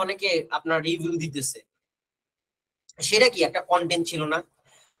নিয়ে হচ্ছে অনেকে আপনার রিভিউ দিতেছে। সেটা কি একটা কন্টেন্ট ছিল না?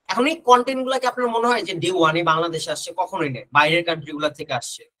 এখন এই কন্টেন্ট গুলাকে আপনার মনে হয় যে ডে ওয়ানে বাংলাদেশে আসছে? কখনোই নেই, বাইরের কান্ট্রি গুলা থেকে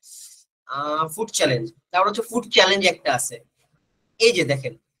আসছে। ফুড চ্যালেঞ্জ, তারপর হচ্ছে ফুড চ্যালেঞ্জ একটা আছে। এই যে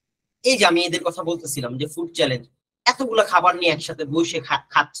দেখেন, এই যে আমি এদের কথা বলতেছিলাম যে ফুড চ্যালেঞ্জ, এতগুলা খাবার নিয়ে একসাথে বসে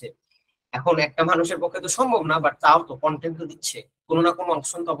খাচ্ছে। এখন একটা মানুষের পক্ষে তো সম্ভব না, বাট তাও তো কন্টেন্ট তো দিচ্ছে, কোনো না কোনো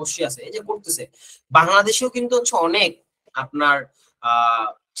অপশন তো অবশ্যই আছে, এই যে করতেছে। বাংলাদেশেও কিন্তু হচ্ছে অনেক আপনার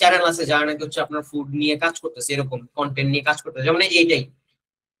চ্যানেল আছে যারা নাকি হচ্ছে আপনার ফুড নিয়ে কাজ করতেছে, এরকম কন্টেন্ট নিয়ে কাজ করতেছে। যেমন এই যে এইটাই,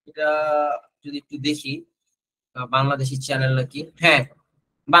 এটা যদি একটু দেখি, বাংলাদেশি চ্যানেল নাকি, হ্যাঁ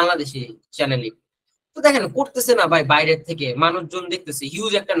বাংলাদেশি চ্যানেলই। তো দেখেন করতেছে না ভাই, বাইরের থেকে মানুষজন দেখতেছে,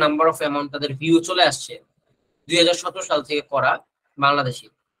 হিউজ একটা নাম্বার অফ অ্যামাউন্ট তাদের ভিউ চলে আসছে। 2017 সাল থেকে করা বাংলাদেশি।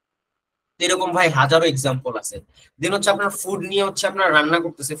 তো এরকম ভাই হাজারো এক্সাম্পল আছে। দেন হচ্ছে আপনার ফুড নিয়ে হচ্ছে আপনার রান্না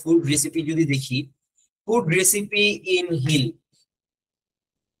করতেছে, ফুড রেসিপি যদি দেখি, ফুড রেসিপি ইন হিল,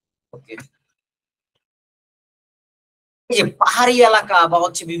 ওকে, এই যে পাহাড়ি এলাকা বা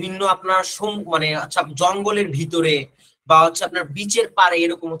হচ্ছে বিভিন্ন আপনার মানে আচ্ছা জঙ্গলের ভিতরে বা হচ্ছে আপনার বিচের পাড়ে,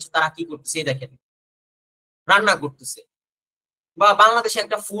 এরকম হচ্ছে তারা কি করতেছে এই দেখেন, রান্না করতেছে। বা বাংলাদেশে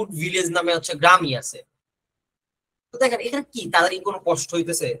একটা ফুড ভিলেজ নামে হচ্ছে গ্রামই আছে। তো দেখেন এখানে কি তাদের কোনো কষ্ট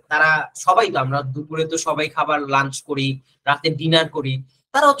হইতেছে? তারা সবাই তো, আমরা দুপুরে তো সবাই খাবার লাঞ্চ করি, রাতে ডিনার করি,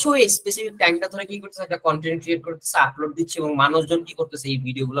 তারা হচ্ছে ওই স্পেসিফিক টাইমটা ধরে কি করতেছে, একটা কন্টেন্ট ক্রিয়েট করতেছে, আপলোড দিচ্ছে, এবং মানুষজন কি করতেছে, এই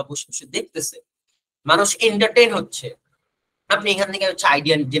ভিডিও গুলো বসে বসে দেখতেছে, মানুষ এন্টারটেইন হচ্ছে। আপনি এখান থেকে হচ্ছে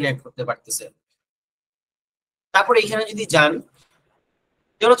আইডিয়া জেনারেট করতে পারতেছেন। তারপরে এখানে যদি যান,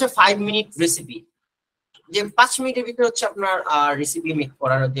 যেমন হচ্ছে 5 মিনিট রেসিপি, যে 5 মিনিটের ভিতরে হচ্ছে আপনার রেসিপি মেক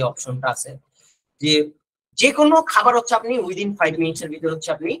করার যে অপশনটা আছে, যে যে কোনো খাবার হচ্ছে আপনি উইদিন 5 মিনিটস এর ভিতরে হচ্ছে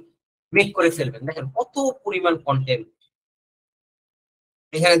আপনি মেক করে ফেলবেন। দেখেন কত পরিমাণ কন্টেন্ট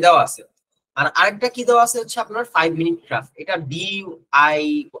এখানে দেওয়া আছে। আর আরেকটা কি দেওয়া আছে হচ্ছে আপনার 5 মিনিট ক্রাফট, এটা DIY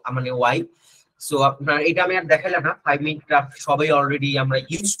মানে ওয়াই। সো আপনার এটা আমি আর দেখালাম না, 5 মিনিট ক্রাফট সবাই অলরেডি আমরা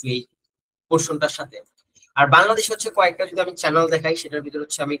ইউজ টু এই পোর্শনটার সাথে। আর বাংলাদেশ হচ্ছে কয়েকটা যদি আমি চ্যানেল দেখাই, সেটার ভিতরে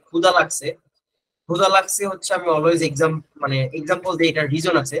হচ্ছে আমি ক্ষুধা লাগছে, ক্ষুধা লাগছে হচ্ছে আমি অলওয়েজ মানে এক্সাম্পল দিই, এটার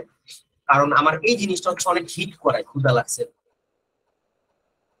রিজন আছে। কারণ আমার এই জিনিসটা হচ্ছে অনেক হিট করায়, ক্ষুধা লাগছে।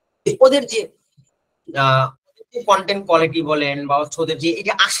 ওদের যে কন্টেন্ট কোয়ালিটি বলেন বা হচ্ছে ওদের যে এই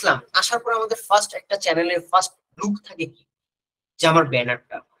যে আসলাম, আসার পর আমাদের ফার্স্ট একটা চ্যানেলের ফার্স্ট লুক থাকে কি, যে আমার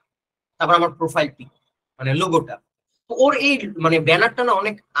ব্যানারটা, তারপর আমার প্রোফাইল পিক মানে লোগোটা। তো ওর এই মানে ব্যানারটা না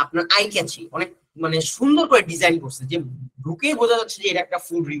অনেক আপনার আই ক্যাচি, অনেক মানে সুন্দর করে ডিজাইন করছে, যে ঢুকেই বোঝা যাচ্ছে যে এটা একটা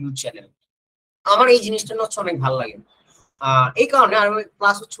ফুড রিভিউ চ্যানেল। আমার এই জিনিসটা না হচ্ছে অনেক ভালো লাগে। এই কারণে। আর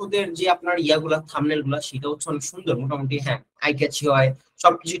প্লাস হচ্ছে ওদের যে আপনার ইয়াগুলা থাম্বনেল গুলা, সেটা হচ্ছে অনেক সুন্দর মোটামুটি, হ্যাঁ আই ক্যাচি হয়,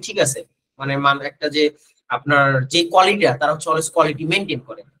 সবকিছু ঠিক আছে। মানে একটা যে আপনার যে কোয়ালিটিটা, তারা হচ্ছে অলওয়েজ কোয়ালিটি মেনটেন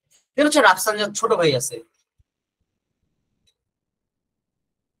করে। এটা হচ্ছে রাফসানজার ছোট ভাই আছে,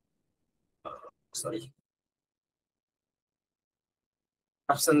 সরি,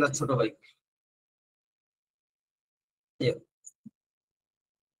 রাফসানজার ছোট ভাই।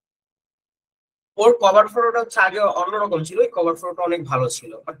 ওর কভার ফটোটা হচ্ছে আগে অন্যরকম ছিল, ওই কভার ফটোটা অনেক ভালো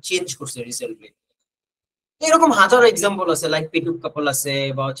ছিল, বাট চেঞ্জ করছে রিসেন্টলি। এরকম হাজারো এক্সাম্পল আছে, লাইক পেটুক কাপল আছে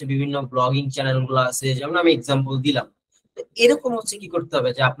বা হচ্ছে বিভিন্ন ব্লগিং চ্যানেল গুলো আছে, যেমন আমি এক্সাম্পল দিলাম। তো এরকম হচ্ছে কি করতে হবে,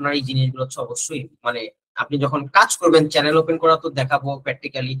 যে আপনার এই জিনিসগুলো হচ্ছে অবশ্যই মানে আপনি যখন কাজ করবেন, চ্যানেল ওপেন করা তো দেখাবো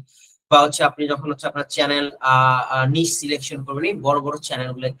প্র্যাকটিক্যালি, বা হচ্ছে আপনি যখন হচ্ছে আপনার চ্যানেল নিশ সিলেকশন করবেন, এই বড় বড় চ্যানেল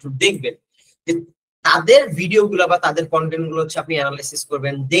গুলো একটু দেখবেন, যে তাদের ভিডিও গুলো বা তাদের কন্টেন্ট গুলো হচ্ছে আপনি অ্যানালাইসিস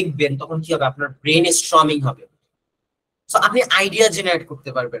করবেন, দেখবেন, তখন কি হবে, আপনার ব্রেন স্ট্রমিং হবে। সো আপনি আইডিয়া জেনারেট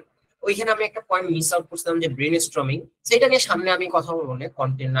করতে পারবেন। ওইখানে আমি একটা পয়েন্ট মিস আউট করছিলাম, যে ব্রেন স্ট্রমিং, সেটা নিয়ে সামনে আমি কথা বলবো না,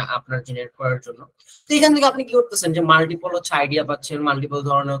 কন্টেন্ট না আপনার জেনারেট করার জন্য। তো এখান থেকে আপনি কি করতেছেন, যে মাল্টিপল হচ্ছে আইডিয়া পাচ্ছেন, মাল্টিপল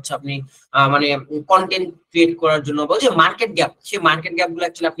ধরনের হচ্ছে আপনি মানে কন্টেন্ট ক্রিয়েট করার জন্য, বা যে মার্কেট গ্যাপ, সেই মার্কেট গ্যাপ গুলো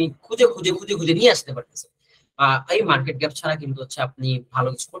অ্যাকচুয়ালি আপনি খুঁজে খুঁজে খুঁজে খুঁজে নিয়ে আসতে পারতেছেন। এই মার্কেট গ্যাপ ছাড়া কিন্তু হচ্ছে আপনি ভালো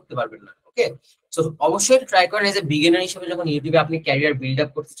কিছু করতে পারবেন না। ওকে, তো অবশ্যই ট্রাই করেন, এজ এ বিগিনার হিসেবে যখন ইউটিউবে আপনি ক্যারিয়ার বিল্ড আপ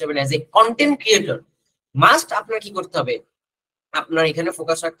করতে চাইবেন as a content creator, must আপনার কি করতে হবে, আপনার এখানে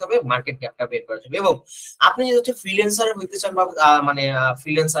ফোকাস রাখতে হবে মার্কেট গ্যাপটা বের করার জন্য। এবং আপনি যদি হচ্ছে ফ্রিল্যান্সার হইতে চান, বা মানে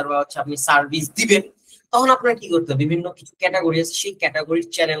ফ্রিল্যান্সার বা হচ্ছে আপনি সার্ভিস দিবেন, তখন আপনার কি করতে হবে, বিভিন্ন কিছু ক্যাটাগরি আছে, সেই ক্যাটাগরির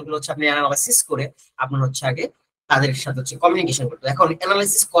চ্যানেল গুলো হচ্ছে আপনি অ্যানালাইসিস করে আপনার হচ্ছে আগে তাদের সাথে হচ্ছে কমিউনিকেশন করতে হবে। এখন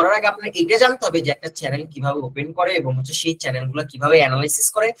অ্যানালাইসিস করার আগে আপনার এটা জানতে হবে যে একটা চ্যানেল কিভাবে ওপেন করে এবং হচ্ছে সেই চ্যানেলগুলো কিভাবে অ্যানালাইসিস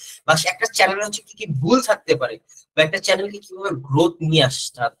করে, বা একটা চ্যানেলে হচ্ছে কি কি ভুল থাকতে পারে, বা একটা চ্যানেলকে কিভাবে গ্রোথ নিয়ে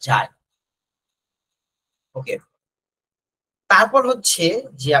আসতে যায়। ওকে, তারপর হচ্ছে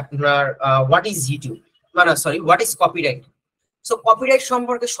যে আপনার হোয়াট ইজ ইউটিউব, মানে sorry what is copyright. So copyright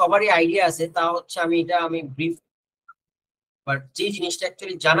সম্পর্কে সবারই আইডিয়া আছে, তা হচ্ছে আমি ব্রিফ, বাট যে জিনিসটা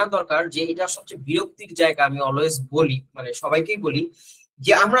অ্যাকচুয়ালি জানা দরকার যে এটা সবচেয়ে বিরক্তির জায়গা, আমি অলওয়েজ বলি, মানে সবাইকেই বলি,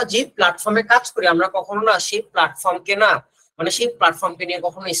 যে আমরা যে প্ল্যাটফর্মে কাজ করি আমরা কখনো না সেই প্ল্যাটফর্মকে না, মানে সেই প্ল্যাটফর্মকে নিয়ে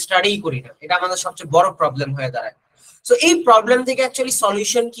কখনো স্টাডিই করি না। এটা আমাদের সবচেয়ে বড় প্রবলেম হয়ে দাঁড়ায়। সো এই প্রবলেম থেকে অ্যাকচুয়ালি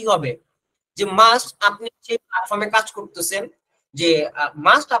সলিউশন কি হবে, যে মাস্ট আপনি যে প্ল্যাটফর্মে কাজ করতেছেন, যে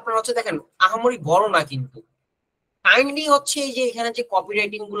মাস্ট আপনার হচ্ছে দেখেন আহামরি বড় না কিন্তু, কাইন্ডলি হচ্ছে এই যে এখানে যে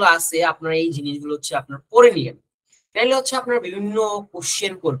কপিরাইটিং গুলো আছে আপনার এই জিনিসগুলো হচ্ছে আপনার পড়ে নিয়েন। তাহলে হচ্ছে আপনার বিভিন্ন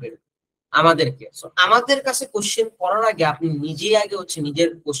কোশ্চেন করবেন আমাদেরকে। আমাদের কাছে কোশ্চেন করার আগে আপনি নিজেই আগে হচ্ছে নিজের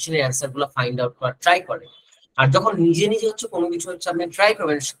কোশ্চেনের অ্যান্সার গুলো ফাইন্ড আউট করার ট্রাই করেন। আর যখন নিজে নিজে হচ্ছে কোনো কিছু হচ্ছে আপনি ট্রাই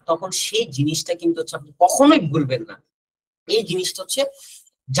করবেন, তখন সেই জিনিসটা কিন্তু হচ্ছে আপনি কখনোই ভুলবেন না। এই জিনিসটা হচ্ছে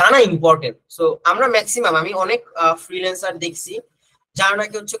জানা ইম্পর্টেন্ট। সো আমরা ম্যাক্সিমাম, আমি অনেক ফ্রিল্যান্সার দেখছি যারা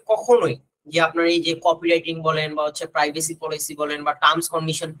নাকি হচ্ছে কখনোই যে আপনার এই যে কপিরাইটিং বলেন বা হচ্ছে প্রাইভেসি পলিসি বলেন বা টার্মস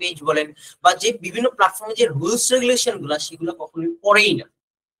কন্ডিশন পেজ বলেন বা যে বিভিন্ন প্ল্যাটফর্মে যে রুলস রেগুলেশন গুলা সেগুলো কখনোই পড়েই না।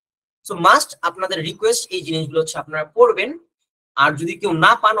 সো মাস্ট আপনাদের রিকোয়েস্ট এই জিনিসগুলো হচ্ছে আপনারা পড়বেন। আর যদি কেউ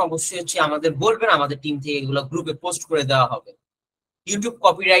না পান অবশ্যই হচ্ছে আমাদের বলবেন, আমাদের টিম থেকে এগুলো গ্রুপে পোস্ট করে দেওয়া হবে। YouTube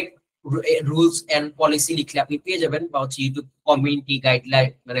copyright rules and policy লিখলে আপনি পেয়ে যাবেন, বা হচ্ছে ইউটিউব কমিউনিটি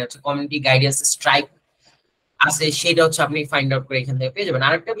গাইডলাইন, মানে হচ্ছে কমিউনিটি গাইডেন্স স্ট্রাইক আছে, সেটা হচ্ছে আপনি ফাইন্ড আউট করে এখান থেকে পেয়ে যাবেন।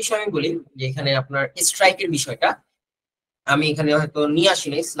 আরেকটা বিষয় আমি বলি যে এখানে আপনার স্ট্রাইকের বিষয়টা আমি এখানে হয়তো নিয়ে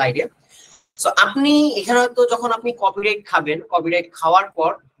আসিনি স্লাইডে। সো আপনি এখানে হয়তো যখন আপনি কপিরাইট খাবেন, কপিরাইট খাওয়ার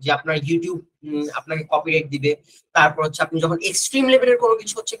পর যে আপনার ইউটিউব আপনাকে কপিরাইট দিবে, তারপর হচ্ছে আপনি যখন এক্সট্রিম লেভেলের কোনো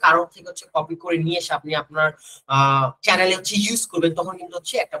কিছু হচ্ছে কারোর থেকে হচ্ছে কপি করে নিয়ে এসে আপনি আপনার চ্যানেলে হচ্ছে ইউজ করবেন, তখন কিন্তু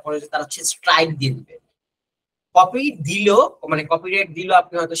হচ্ছে একটা পর্যায়ে তারা হচ্ছে স্ট্রাইক দিয়ে দিবে। কপি দিলেও, মানে কপিরাইট দিলেও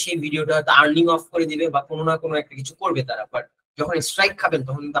আপনি হয়তো সেই ভিডিওটা হয়তো আর্নিং অফ করে দিবে বা কোনো না কোনো একটা কিছু করবে তারা, বাট যখন স্ট্রাইক খাবেন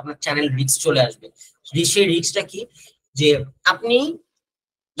তখন কিন্তু আপনার চ্যানেল রিস্ক চলে আসবে। সেই রিস্কটা কি, যে আপনি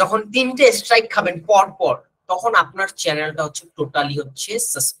যখন 3টে স্ট্রাইক খাবেন পর পর, তখন আপনার চ্যানেলটা হচ্ছে টোটালি হচ্ছে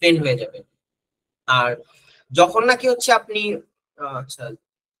সাসপেন্ড হয়ে যাবে। আর যখন নাকি হচ্ছে আপনি আচ্ছা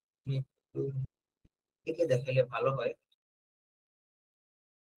একে দেখালে ভালো হয়,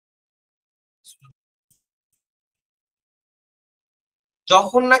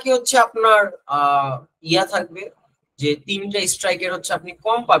 যখন নাকি হচ্ছে আপনার ইয়া থাকবে যে 3টে স্ট্রাইকের হচ্ছে আপনি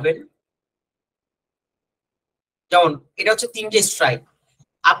কম পাবেন, যেমন এটা হচ্ছে 3টে স্ট্রাইক,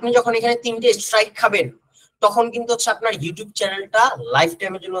 আপনি যখন এখানে 3টে স্ট্রাইক খাবেন তখন কিন্তু হচ্ছে আপনার ইউটিউব চ্যানেলটা লাইফ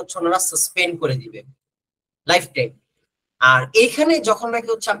টাইমের জন্য হচ্ছে ওনারা সাসপেন্ড করে দিবে, লাইফ টাইম। আর এইখানে যখন নাকি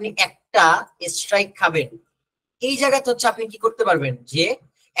হচ্ছে আপনি একটা স্ট্রাইক খাবেন, এই জায়গাতে হচ্ছে আপনি কি করতে পারবেন, যে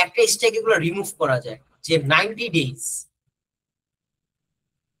একটা স্ট্রাইক এগুলো রিমুভ করা যায়, যে 90 ডেজ,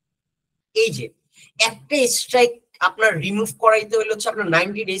 এই যে একটা স্ট্রাইক আপনার রিমুভ করাইতে হলে হচ্ছে আপনার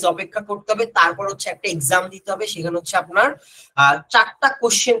 90 ডেজ অপেক্ষা করতে হবে, তারপর হচ্ছে একটা এক্সাম দিতে হবে, সেখানে হচ্ছে আপনার 4টা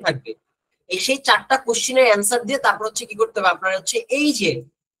কোশ্চেন থাকবে, এই সেই 4টা কোশ্চেনের অ্যান্সার দিয়ে তারপর হচ্ছে কি করতে হবে আপনার হচ্ছে এই যে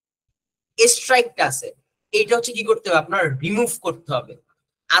স্ট্রাইকটা আছে এইটা হচ্ছে কি করতে হবে আপনার রিমুভ করতে হবে,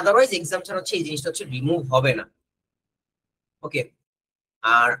 আদারওয়াইজ এক্সাম ছাড়া হচ্ছে এই জিনিসটা হচ্ছে রিমুভ হবে না। ওকে,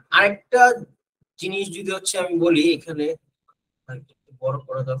 আর আরেকটা জিনিস যদি হচ্ছে আমি বলি এখানে, একটু বড়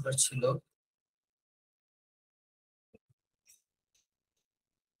করা দরকার ছিল,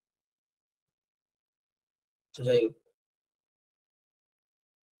 তো যাই হোক,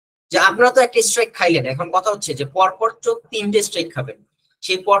 যে আপনারা তো একটা স্ট্রাইক খাইলেন, এখন কথা হচ্ছে যে পরপর তো 3টে স্ট্রাইক খাবেন,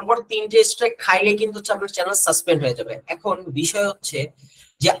 সেই পরপর 3টে স্ট্রাইক খাইলে কিন্তু হচ্ছে আপনার চ্যানেল সাসপেন্ড হয়ে যাবে। এখন বিষয় হচ্ছে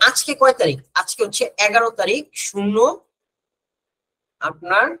যে আজকে কয় তারিখ, আজকে হচ্ছে 11 তারিখ, শূন্য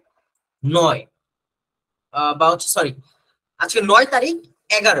আপনার 9 বা হচ্ছে সরি আজকে 9 তারিখ,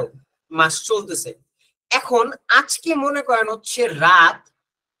 11 মাস চলতেছে। এখন আজকে মনে করেন হচ্ছে রাত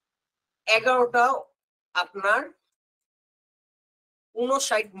 11টা আপনার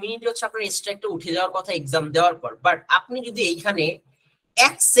 59 মিনিট হচ্ছে আপনার স্ট্রাইকটা উঠে যাওয়ার কথা এক্সাম দেওয়ার পর, বাট আপনি যদি এইখানে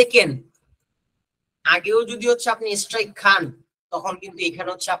 1 সেকেন্ড আগেও যদি হচ্ছে আপনি স্ট্রাইক খান, তখন কিন্তু এখানে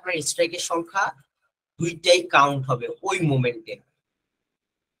হচ্ছে আপনার স্ট্রাইকের সংখ্যা 2টাই কাউন্ট হবে ওই মোমেন্টে।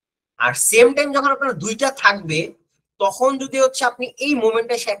 আর সেম টাইম যখন আপনার 2টা থাকবে, তখন যদি হচ্ছে আপনি এই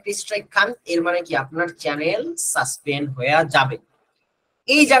মোমেন্টে একটা স্ট্রাইক খান, এর মানে কি আপনার চ্যানেল সাসপেন্ড হয়ে যাবে।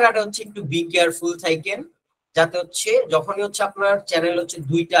 এই জায়গাটা হচ্ছে একটু বি কেয়ারফুল থাকেন, যাতে হচ্ছে যখনই হচ্ছে আপনার চ্যানেল হচ্ছে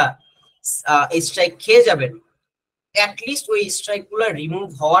 2টা স্ট্রাইক খেয়ে যাবেন, অ্যাটলিস্ট ওই স্ট্রাইক গুলো রিমুভ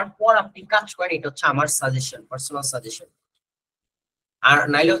হওয়ার পর আপনি কাজ করেন, এটা হচ্ছে আমার সাজেশন, পার্সোনাল সাজেশন। আর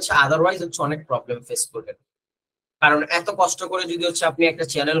নাইলে হচ্ছে আদারওয়াইজ হচ্ছে অনেক প্রবলেম ফেস করবেন। কারণ এত কষ্ট করে যদি হচ্ছে আপনি একটা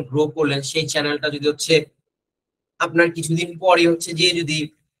চ্যানেল গ্রো করলেন, সেই চ্যানেলটা যদি হচ্ছে আপনার কিছুদিন পরে হচ্ছে যে যদি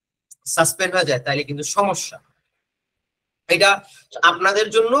সাসপেন্ড হয়ে যায়, তাহলে কিন্তু সমস্যা। এটা আপনাদের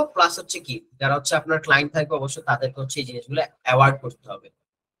জন্য, প্লাস হচ্ছে কি যারা হচ্ছে আপনার ক্লায়েন্ট থাকবে অবশ্যই তাদেরকে হচ্ছে এই জিনিসগুলো অ্যাভয়েড করতে হবে।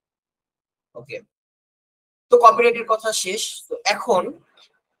 ওকে, তো কপিরাইটের কথা শেষ। তো এখন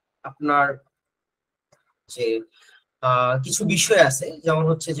আপনার যে কিছু বিষয় আছে, যেমন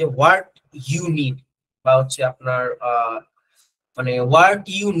হচ্ছে যে হোয়াট ইউ নিড, বা হচ্ছে আপনার মানে what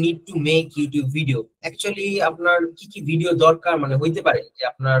you need to make YouTube video. Actually আপনার কি কি ভিডিও দরকার মানে হইতে পারে যে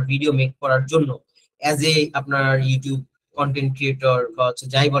আপনার ভিডিও মেক করার জন্য, অ্যাজ এ আপনার ইউটিউব কন্টেন্ট ক্রিয়েটর বা হচ্ছে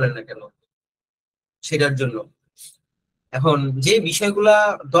যাই বলেন না কেন সেটার জন্য। এখন যে বিষয়গুলা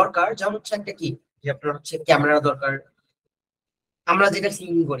দরকার, যেমন হচ্ছে একটা কি যে আপনার হচ্ছে ক্যামেরা দরকার। আমরা যেটা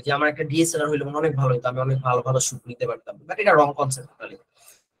থিঙ্কিং করি যে আমার একটা ডিএসএলআর হইলে মনে হয় অনেক ভালো হতো, আমি অনেক ভালো ভালো শুট নিতে পারতাম, বাট এটা রং কনসেপ্ট।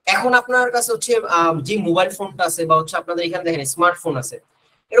 এখন আপনার কাছে হচ্ছে যে মোবাইল ফোনটা আছে বা হচ্ছে আপনাদের এখানে দেখেন স্মার্টফোন আছে,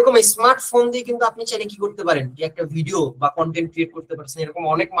 এরকম স্মার্টফোন দিয়ে কিন্তু আপনি চাইলে কি করতে পারেন যে একটা ভিডিও বা কন্টেন্ট ক্রিয়েট করতে পারছেন। এরকম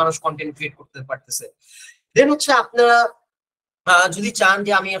অনেক মানুষ কন্টেন্ট ক্রিয়েট করতে পারতেছে। দেন হচ্ছে আপনারা যদি চান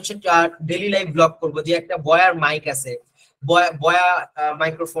যে আমি হচ্ছে ডেইলি লাইফ ব্লগ করবো, যে একটা বয়ার মাইক আছে, বয়া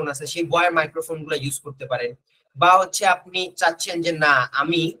মাইক্রোফোন আছে, সেই বয়ার মাইক্রোফোন গুলো ইউজ করতে পারেন। বা হচ্ছে আপনি চাচ্ছেন যে না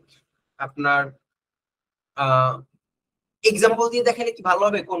আমি আপনার এক্সাম্পল দিয়ে দেখালে কি ভালো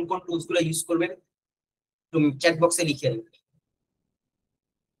হবে, কোন কোন টুলস গুলো ইউজ করবেন তুমি চ্যাট বক্সে লিখে।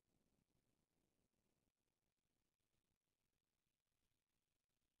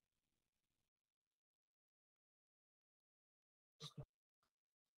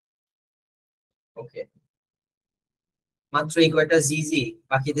 ওকে, মাত্র এই কয়টা জিজি,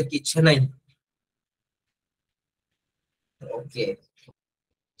 বাকিদের কি ইচ্ছে নাই? ওকে,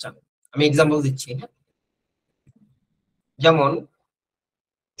 আমি এক্সাম্পল দিচ্ছি, হ্যাঁ। যেমন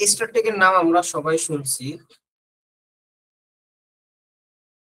স্টারটেকের নাম আমরা সবাই শুনছি।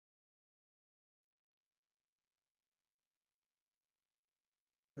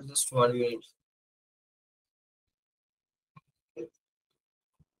 Just 1 minute.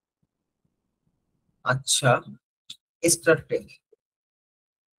 আচ্ছা, স্টারটেক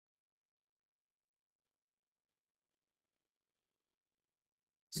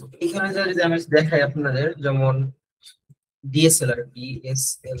এখানে যদি আমি দেখাই আপনাদের, যেমন ডিএসএলআর,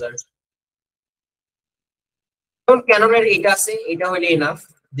 যেমন ক্যাননের এটা আছে, এটা হইলে এনাফ।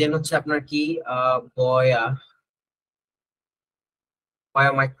 দেন হচ্ছে আপনার কি বয়া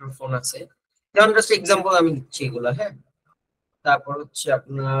বয়া মাইক্রোফোন আছে, যেমন জাস্ট এক্সাম্পল আমি দিচ্ছি এগুলা, হ্যাঁ। তারপর হচ্ছে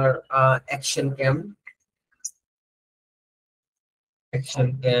আপনার অ্যাকশন ক্যাম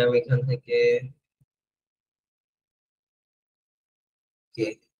এখান থেকে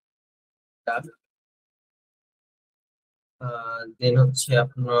দেন হচ্ছে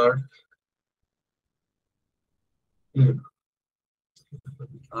আপনার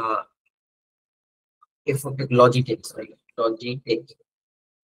লজিটেক, লজিটেক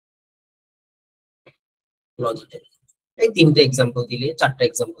লজিটেক এই তিনটে এক্সাম্পল দিলে, চারটা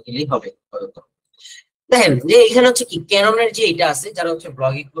এক্সাম্পল দিলেই হবে হয়তো। দেখেন যে এখানে হচ্ছে কি ক্যাননের যে এটা আছে, যারা হচ্ছে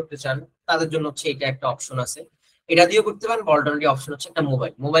ব্লগিং করতে চান তাদের জন্য হচ্ছে এটা একটা অপশন আছে, এটা দিয়েও করতে পারেন। অল্টারনেটিভ অপশন হচ্ছে একটা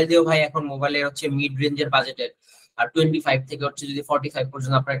মোবাইল দিয়েও। ভাই এখন মোবাইলের হচ্ছে মিড রেঞ্জের বাজেটের আর 25 থেকে হচ্ছে যদি 45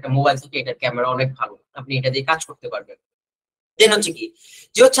 পর্যন্ত আপনার একটা মোবাইল থেকে, এটার ক্যামেরা অনেক ভালো, আপনি এটা দিয়ে কাজ করতে পারবেন। দেন হচ্ছে কি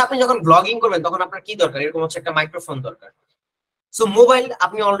যে হচ্ছে আপনি যখন ব্লগিং করবেন তখন আপনার কি দরকার, এরকম হচ্ছে একটা মাইক্রোফোন দরকার। সো মোবাইল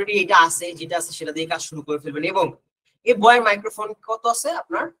আপনি অলরেডি এটা আছে, যেটা আছে সেটা দিয়ে কাজ শুরু করে ফেলবেন। এবং এই বয়ের মাইক্রোফোন কত আছে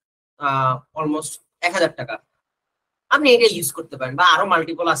আপনার, অলমোস্ট 1000 টাকা, আপনি এটা ইউজ করতে পারেন। বা আরো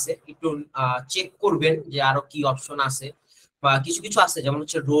মাল্টিপল আছে, একটু চেক করবেন যে আরো কি অপশন আছে। বা কিছু কিছু আছে যেমন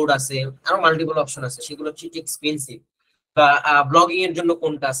হচ্ছে রোড আছে, আরো মাল্টিপল অপশন আছে, সেগুলো হচ্ছে এক্সপেন্সিভ। বা ব্লগিং এর জন্য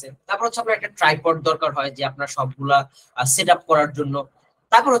কোনটা আছে। তারপর হচ্ছে আপনার একটা ট্রাইপড দরকার হয় যে আপনার সবগুলা সেট আপ করার জন্য।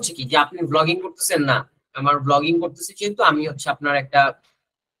 তারপর হচ্ছে কি যে আপনি ব্লগিং করতেছেন না, আমার ব্লগিং করতেছি যেহেতু, আমি হচ্ছে আপনার একটা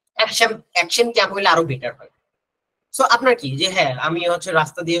অ্যাকশন অ্যাকশন ক্যাম্প হলে আরো বেটার হয়। সো আপনার কি যে হ্যাঁ আমি হচ্ছে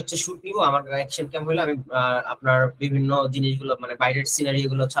রাস্তা দিয়ে হচ্ছে শুট নিব, আমার অ্যাকশন ক্যাম্প হলে আমি আপনার বিভিন্ন জিনিসগুলো মানে বাইরের সিনারি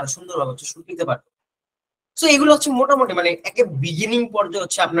এগুলো ছাড়া সুন্দরভাবে হচ্ছে শুট নিতে পারবো। সো এগুলো হচ্ছে মোটামুটি মানে একে বিগিনিং পর্যায়ে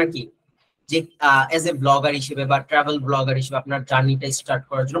হচ্ছে আপনার কি যে এজ এ ব্লগার হিসেবে বা ট্রাভেল ব্লগার হিসেবে আপনার জার্নিটা স্টার্ট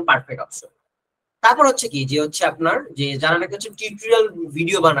করার জন্য পারফেক্ট অপশন। তারপর হচ্ছে কি যে হচ্ছে আপনার যে যারা নাকি হচ্ছে টিউটোরিয়াল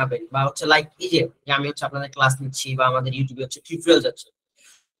ভিডিও বানাবেন, বা হচ্ছে লাইক এই যে আমি হচ্ছে আপনাদের ক্লাস নিচ্ছি বা আমাদের ইউটিউবে হচ্ছে টিউটোরিয়াল যাচ্ছে।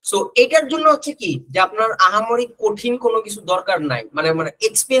 সো এটার জন্য হচ্ছে কি যে আপনার আহামরি কঠিন কোনো কিছু দরকার নাই, মানে মানে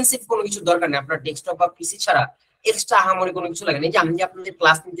এক্সপেন্সিভ কোনো কিছু দরকার নেই। আপনার ডেস্কটপ বা পিসি ছাড়া এক্সট্রা আহামরি কোনো কিছু লাগে না। এই যে আমি যে আপনাদের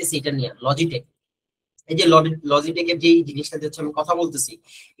ক্লাস নিতেছি এটা নিয়ে লজিটেক, এই যে লজিটেকের যে জিনিসটা হচ্ছে আমি কথা বলতেছি,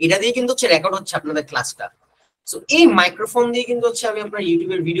 এটা দিয়ে কিন্তু হচ্ছে রেকর্ড হচ্ছে আপনাদের ক্লাসটা। সো এই মাইক্রোফোন দিয়ে কিন্তু হচ্ছে আমি আপনার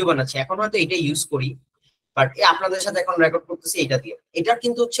ইউটিউবের ভিডিও বানাচ্ছি, এখন হয়তো এটা ইউজ করি, বাট আপনাদের সাথে এখন রেকর্ড করতেছি এটা দিয়ে। এটা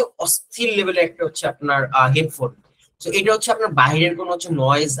কিন্তু হচ্ছে অস্থির লেভেলের একটা হচ্ছে আপনার হেডফোন। তো এটা হচ্ছে আপনার বাইরের কোনো হচ্ছে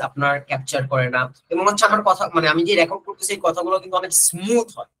নয়েজ আপনার ক্যাপচার করে না, এবং হচ্ছে আমার কথা মানে আমি যে রেকর্ড করতেছি এই কথাগুলো কিন্তু অনেক স্মুথ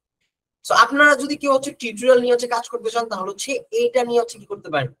হয়। তো আপনারা যদি কেউ হচ্ছে টিউটোরিয়াল নিয়ে হচ্ছে কাজ করতে চান, তাহলে হচ্ছে এইটা নিয়ে হচ্ছে কি করতে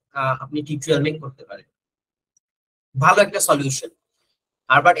পারেন, আপনি টিউটোরিয়াল মেক করতে পারেন, ভালো একটা সলিউশন।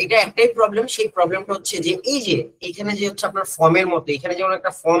 আর বাট এটা একটাই প্রবলেম, সেই প্রবলেমটা হচ্ছে যে এই যে এখানে যে হচ্ছে আপনার ফর্মের মতো এখানে যেমন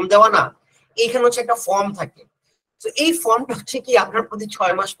একটা ফর্ম দেওয়া না, এইখানে হচ্ছে একটা ফর্ম থাকে। তো এই ফর্মটা হচ্ছে কি আপনার প্রতি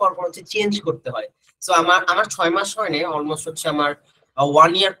 6 মাস পর পর হচ্ছে চেঞ্জ করতে হয়। তো আমার আমার 6 মাস হয় না, অলমোস্ট হচ্ছে আমার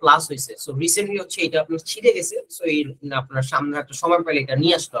 1 ইয়ার প্লাস হয়েছে। সো রিসেন্টলি হচ্ছে এটা আপনার ছিঁড়ে গেছে। সো এই আপনার সামনে একটা সময় পেলে এটা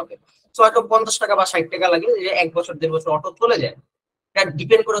নিয়ে আসতে হবে। তো হয়তো 50 টাকা বা 60 টাকা লাগে, 1 বছর 1.5 বছর অটো চলে যায়। এটা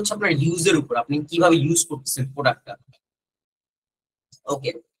ডিপেন্ড করে হচ্ছে আপনার ইউজের উপর, আপনি কিভাবে ইউজ করতেছেন প্রোডাক্টটা।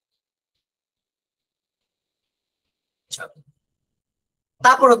 ওকে, আচ্ছা।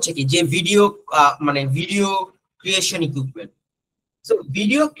 তারপর হচ্ছে কি যে ভিডিও মানে ভিডিও ক্রিয়েশন ইকুইপমেন্ট। তো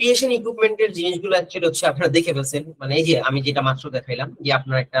ভিডিও ক্রিয়েশন ইকুইপমেন্টের জিনিসগুলো অ্যাকচুয়ালি হচ্ছে আপনারা দেখে ফেলছেন, মানে এই যে আমি যেটা মাত্র দেখাইলাম যে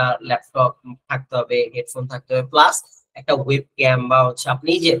আপনার একটা ল্যাপটপ থাকতে হবে, হেডফোন থাকতে হবে, প্লাস একটা ওয়েব ক্যাম বা হচ্ছে আপনি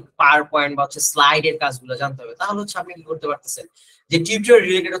এই যে পাওয়ার পয়েন্ট বা হচ্ছে স্লাইডের কাজগুলো জানতে হবে, তাহলে হচ্ছে আপনি কি করতে পারতেছেন যে টিউটোরিয়াল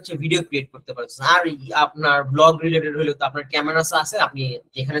রিলেটেড হচ্ছে ভিডিও ক্রিয়েট করতে পারতেছেন। আর আপনার ব্লগ রিলেটেড হলে তো আপনার ক্যামেরা আছে, আপনি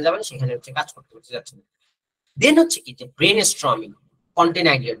যেখানে যাবেন সেখানে হচ্ছে কাজ করতে করতে যাচ্ছেন। দেন হচ্ছে কি যে ব্রেন স্ট্রমিং কন্টেন্ট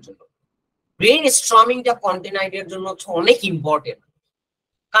আইডিয়ার জন্য। ব্রেন স্ট্রমিংটা কন্টেন্ট আইডিয়ার জন্য হচ্ছে অনেক ইম্পর্টেন্ট।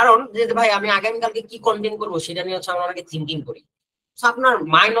 কারণ যে ভাই আমি আগামীকালকে কি কন্টেন্ট করবো সেটা নিয়ে হচ্ছে আমরা অনেকে থিঙ্কিং করি। So আপনার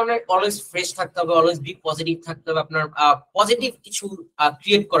মাইন্ড অনেক অলওয়েজ ফ্রেশ থাকতে হবে, অলওয়েজ বি পজিটিভ থাকতে হবে, আপনার পজিটিভ কিছু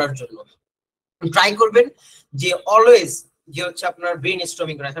ক্রিয়েট করার জন্য ট্রাই করবেন যে অলওয়েজ যে হচ্ছে আপনার ব্রেন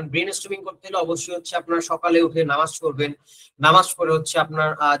স্টর্মিং করা। এখন ব্রেন স্টর্মিং করতে হলে অবশ্যই হচ্ছে আপনার সকালে উঠে নামাজ পড়বেন, নামাজ পড়ে হচ্ছে আপনার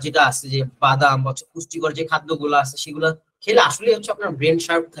যেটা আছে যে বাদাম বা হচ্ছে পুষ্টিকর যে খাদ্যগুলো আছে সেগুলো খেলে আসলে হচ্ছে আপনার ব্রেন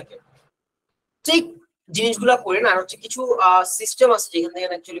শার্প থাকে। ঠিক জিনিসগুলা করেন। আর হচ্ছে কিছু সিস্টেম আছে যেখান থেকে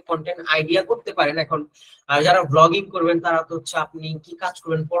অ্যাকচুয়ালি কন্টেন্ট আইডিয়া করতে পারেন। এখন যারা ব্লগিং করবেন তারা তো হচ্ছে আপনি কি কাজ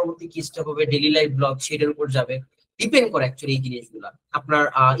করবেন, পরবর্তী কি স্টেপ হবে, ডেইলি লাইফ ব্লগ, সেটার উপর যাবে, ডিপেন্ড করে অ্যাকচুয়ালি এই জিনিসগুলা আপনার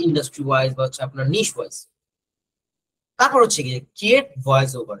ইন্ডাস্ট্রি ওয়াইজ বা হচ্ছে আপনার নিশ ওয়াইজ। তারপর হচ্ছে কি ক্রিয়েট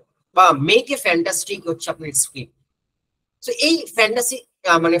ভয়েস ওভার বা মেক এ ফ্যান্টাস্টিক হচ্ছে আপনার স্ক্রিপ্ট। তো এই ফ্যান্টাসি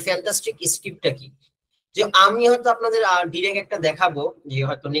মানে ফ্যান্টাস্টিক স্ক্রিপ্টটা কি, যে আমি হয়তো আপনাদের ডিরেক্ট একটা দেখাবো যে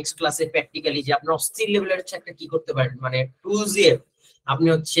হয়তো নেক্সট ক্লাসে প্র্যাকটিক্যালি যে আপনার অস্থির লেভেলের হচ্ছে একটা কি করতে পারেন, মানে টুলস দিয়ে আপনি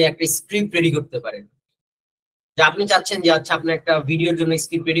হচ্ছে একটা স্ক্রিপ্ট রেডি করতে পারেন। যে আপনি চাচ্ছেন যে আচ্ছা আপনার একটা ভিডিওর জন্য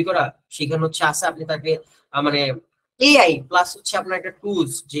স্ক্রিপ্ট রেডি করা, সেখানে হচ্ছে আছে আপনি তাকে মানে এআই প্লাস হচ্ছে আপনার একটা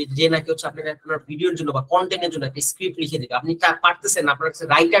টুলস যে যে নাকি হচ্ছে আপনাকে আপনার ভিডিওর জন্য বা কন্টেন্টের জন্য একটা স্ক্রিপ্ট লিখে দেবে। আপনি পারতেছেন না, আপনার কাছে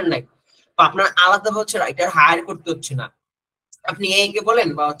রাইটার নাই, বা আপনার আলাদা হচ্ছে রাইটার হায়ার করতে হচ্ছে না, আপনি এআই কে বলেন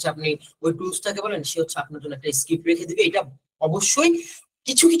বা হচ্ছে আপনি ওই টুলসটাকে বলেন, সে হচ্ছে আপনার জন্য একটা স্ক্রিপ্ট রেখে দিবে। এটা অবশ্যই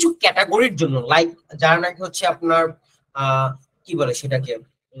কিছু কিছু ক্যাটাগরির জন্য, লাইক যারা নাকি হচ্ছে আপনার কি বলে সেটাকে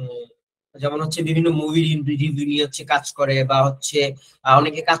যেমন হচ্ছে বিভিন্ন মুভি রিভিউ নিয়ে হচ্ছে কাজ করে, বা হচ্ছে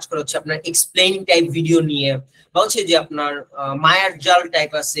অনেকে কাজ করে হচ্ছে আপনার এক্সপ্লেইন টাইপ ভিডিও নিয়ে, বা হচ্ছে যে আপনার মায়ার জাল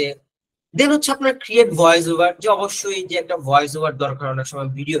টাইপ আছে। দেন হচ্ছে আপনার ক্রিয়েট ভয়েস ওভার, যে অবশ্যই যে একটা ভয়েস ওভার দরকার অনেক সময়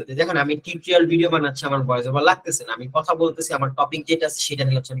ভিডিওতে। দেখেন আমি টিউটোরিয়াল ভিডিও বানাচ্ছি, আমার ভয়েস ওভার লাগতেছে না, আমি কথা বলতেছি, আমার টপিক যেটা আছে সেটা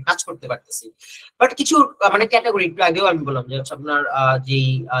নিয়ে হচ্ছে আমি কাজ করতে পারতেছি। বাট কিছু মানে ক্যাটাগরি একটু আগেও আমি বললাম যে হচ্ছে আপনার যেই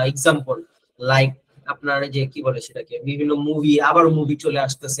এক্সাম্পল, লাইক আপনার যে কি বলে সেটাকে বিভিন্ন মুভি, আবার মুভি চলে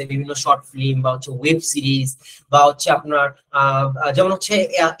আসতেছে, বিভিন্ন শর্ট ফিল্ম বা হচ্ছে ওয়েব সিরিজ, বা হচ্ছে আপনার যেমন হচ্ছে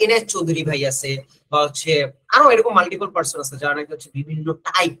এনএস চৌধুরী ভাই আছে, বা হচ্ছে আরো এরকম মাল্টিপল পার্সন আছে যারা নাকি হচ্ছে বিভিন্ন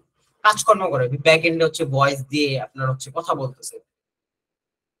টাইপ কাজকর্ম করে, ব্যাক এন্ডে হচ্ছে ভয়েস দিয়ে আপনার হচ্ছে কথা বলতেছে।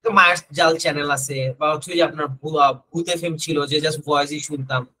 তো মায়ের জাল চ্যানেল আছে, বা হচ্ছে যে আপনার ভূত এফএম ছিল যে জাস্ট ভয়েসই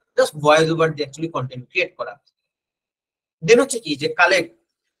শুনতাম, জাস্ট ভয়েস ওভার দিয়ে অ্যাকচুয়ালি কন্টেন্ট ক্রিয়েট করা। দেন হচ্ছে কি যে collect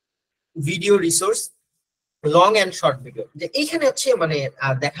video resource, long and short video. যে এইখানে হচ্ছে মানে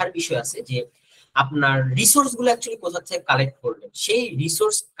দেখার বিষয় আছে যে আপনার রিসোর্স গুলো অ্যাকচুয়ালি কোথা থেকে কালেক্ট করবেন, সেই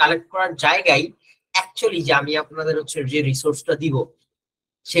রিসোর্স কালেক্ট করার জায়গায় অ্যাকচুয়ালি যে আমি আপনাদের হচ্ছে যে রিসোর্সটা দিব,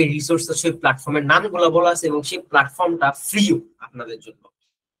 সেই রিসোর্স সেই প্ল্যাটফর্মের নামগুলো বলা আছে, এবং সেই প্ল্যাটফর্মটা ফ্রিও আপনাদের জন্য,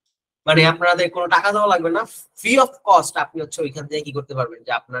 মানে আপনাদের কোনো টাকা দেওয়া লাগবে না, ফ্রি অফ কস্ট আপনি হচ্ছে ওইখান থেকে কি করতে পারবেন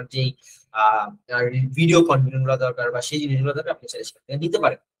যে আপনার যেই ভিডিও কন্টেন্ট গুলো দরকার বা সেই জিনিসগুলো দরকার আপনি সেটা সেখান থেকে নিতে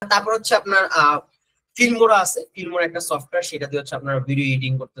পারেন। তারপর হচ্ছে আপনার ফিল্মোরা আছে, ফিল্মোরা একটা সফটওয়্যার, সেটা দিয়ে হচ্ছে আপনারা ভিডিও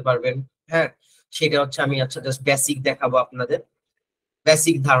এডিটিং করতে পারবেন। হ্যাঁ, সেটা হচ্ছে আমি আচ্ছা জাস্ট বেসিক দেখাবো আপনাদের,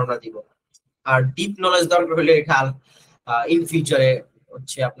 বেসিক ধারণা দিব। আর ডিপ নলেজ দরকার হলে এটা ইন ফিউচারে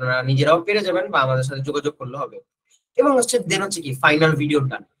হচ্ছে আপনারা নিজেরাও পেরে যাবেন বা আমাদের সাথে যোগাযোগ করলে হবে। এবং হচ্ছে দেন হচ্ছে কি ফাইনাল ভিডিও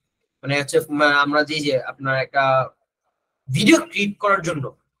ডান। মানে হচ্ছে আমরা যে আপনার একটা ভিডিও ক্রিয়েট করার জন্য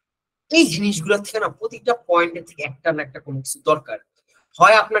এই জিনিসগুলো থেকে না প্রতিটা পয়েন্টের থেকে একটা না একটা কোনো কিছু দরকার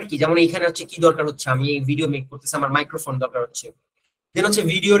হয়। আপনার কি যেমন এখানে হচ্ছে কি দরকার হচ্ছে, আমি এই ভিডিও মেক করতেছি, আমার মাইক্রোফোন দরকার হচ্ছে। দেন হচ্ছে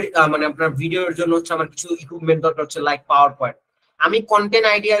ভিডিওর মানে আপনার ভিডিওর জন্য হচ্ছে আমার কিছু ইকুইপমেন্ট দরকার হচ্ছে, লাইক পাওয়ার পয়েন্ট। আমি কন্টেন্ট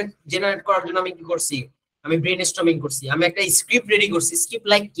আইডিয়া জেনারেট করার জন্য আমি কি করছি, আমি ব্রেন স্টর্মিং করছি, আমি একটা স্ক্রিপ্ট রেডি করছি। স্ক্রিপ্ট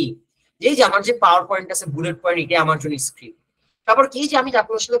লাইক কি, এই যে আমার যে পাওয়ার পয়েন্ট আছে, বুলেট পয়েন্ট, এটা আমার জন্য স্ক্রিপ্ট। তারপর কি যে আমি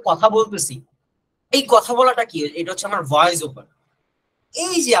আপনার সাথে কথা বলতেছি, এই কথা বলাটা কি, এটা হচ্ছে আমার ভয়েস ওভার।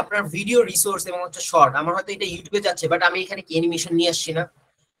 এই যে আপনার ভিডিও রিসোর্স এবং হচ্ছে শর্ট, আমার হয়তো এটা ইউটিউবে যাচ্ছে, বাট আমি এখানে কি অ্যানিমেশন নিয়ে আসছি না,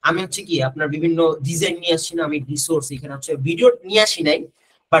 আমি হচ্ছে কি আপনার বিভিন্ন ডিজাইন নিয়ে আসছি না, আমি রিসোর্স এখানে হচ্ছে ভিডিও নিয়ে আসি নাই,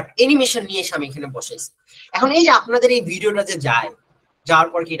 বাট অ্যানিমেশন নিয়ে এসে আমি এখানে বসাইছি। এখন এই যে আপনাদের এই ভিডিওটা যে যায়, যাওয়ার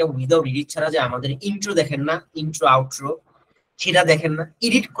পর কি এটা উইদাউট এডিট ছাড়া যায়? আমাদের ইন্ট্রো দেখেন না, ইন্ট্রো আউট্রো সেটা দেখেন না,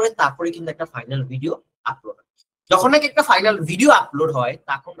 এডিট করে তারপরে কিন্তু একটা ফাইনাল ভিডিও আপলোড হয়। যখন নাকি একটা ফাইনাল ভিডিও আপলোড হয়,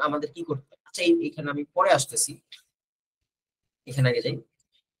 তখন আমাদের কি করতে হয়? আচ্ছা এখানে আমি পরে আসতেছি, এখানে আগে যাই।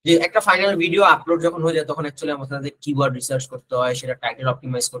 যে একটা ফাইনাল ভিডিও আপলোড যখন হয়ে যায়, তখন অ্যাকচুয়ালি আমাদের কিওয়ার্ড রিসার্চ করতে হয়, সেটা টাইটেল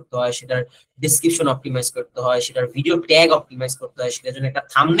অপটিমাইজ করতে হয়, সেটার ডেসক্রিপশন অপটিমাইজ করতে হয়, সেটার ভিডিও ট্যাগ অপটিমাইজ করতে হয়, সেটার জন্য একটা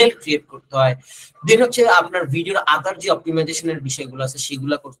থাম্বনেল ক্রিয়েট করতে হয়। দেন হচ্ছে আপনার ভিডিওর আদার যে অপটিমাইজেশনের বিষয়গুলো আছে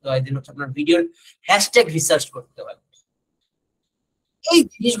সেগুলো করতে হয়। দেন হচ্ছে আপনার ভিডিওর হ্যাশট্যাগ রিসার্চ করতে হয়। এই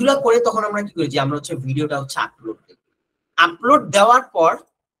জিনিসগুলো করে তখন আমরা কি করি, যে আমরা হচ্ছে ভিডিওটা হচ্ছে আপলোড দিই। আপলোড দেওয়ার পর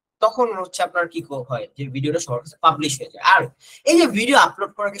তখন হচ্ছে আপনার কি হয়, যে ভিডিওটা সবার কাছে পাবলিশ হয়ে যায়। আর এই যে ভিডিও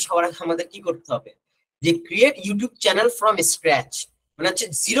আপলোড করার আগে সবার আগে আমাদের কি করতে হবে, যে create YouTube channel from scratch, মানে হচ্ছে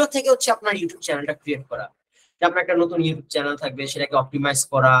জিরো থেকে হচ্ছে আপনার ইউটিউব চ্যানেলটা ক্রিয়েট করা। যে আপনার একটা নতুন ইউটিউব চ্যানেল থাকবে, সেটাকে অপটিমাইজ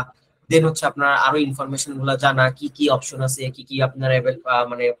করা। দেন হচ্ছে আপনার আরো ইনফরমেশন গুলো জানা, কি কি অপশন আছে, কি কি আপনার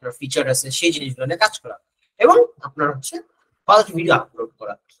মানে আপনার ফিচার আছে, সেই জিনিসগুলো নিয়ে কাজ করা, এবং আপনার হচ্ছে ফার্স্ট ভিডিও আপলোড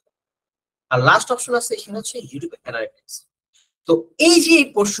করা। আর লাস্ট অপশন আছে, সেটা হচ্ছে ইউটিউব অ্যানালিটিক্স। তো এই যে এই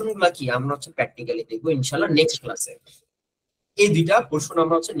পোর্শন গুলা কি আমরা হচ্ছে প্র্যাকটিক্যালি দেখবো ইনশাল্লাহ নেক্সট ক্লাসে। এই দুইটা পোর্শন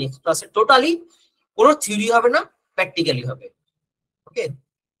আমরা হচ্ছে নেক্সট ক্লাসে টোটালি কোনো থিওরি হবে না, প্র্যাকটিক্যালি হবে। ওকে।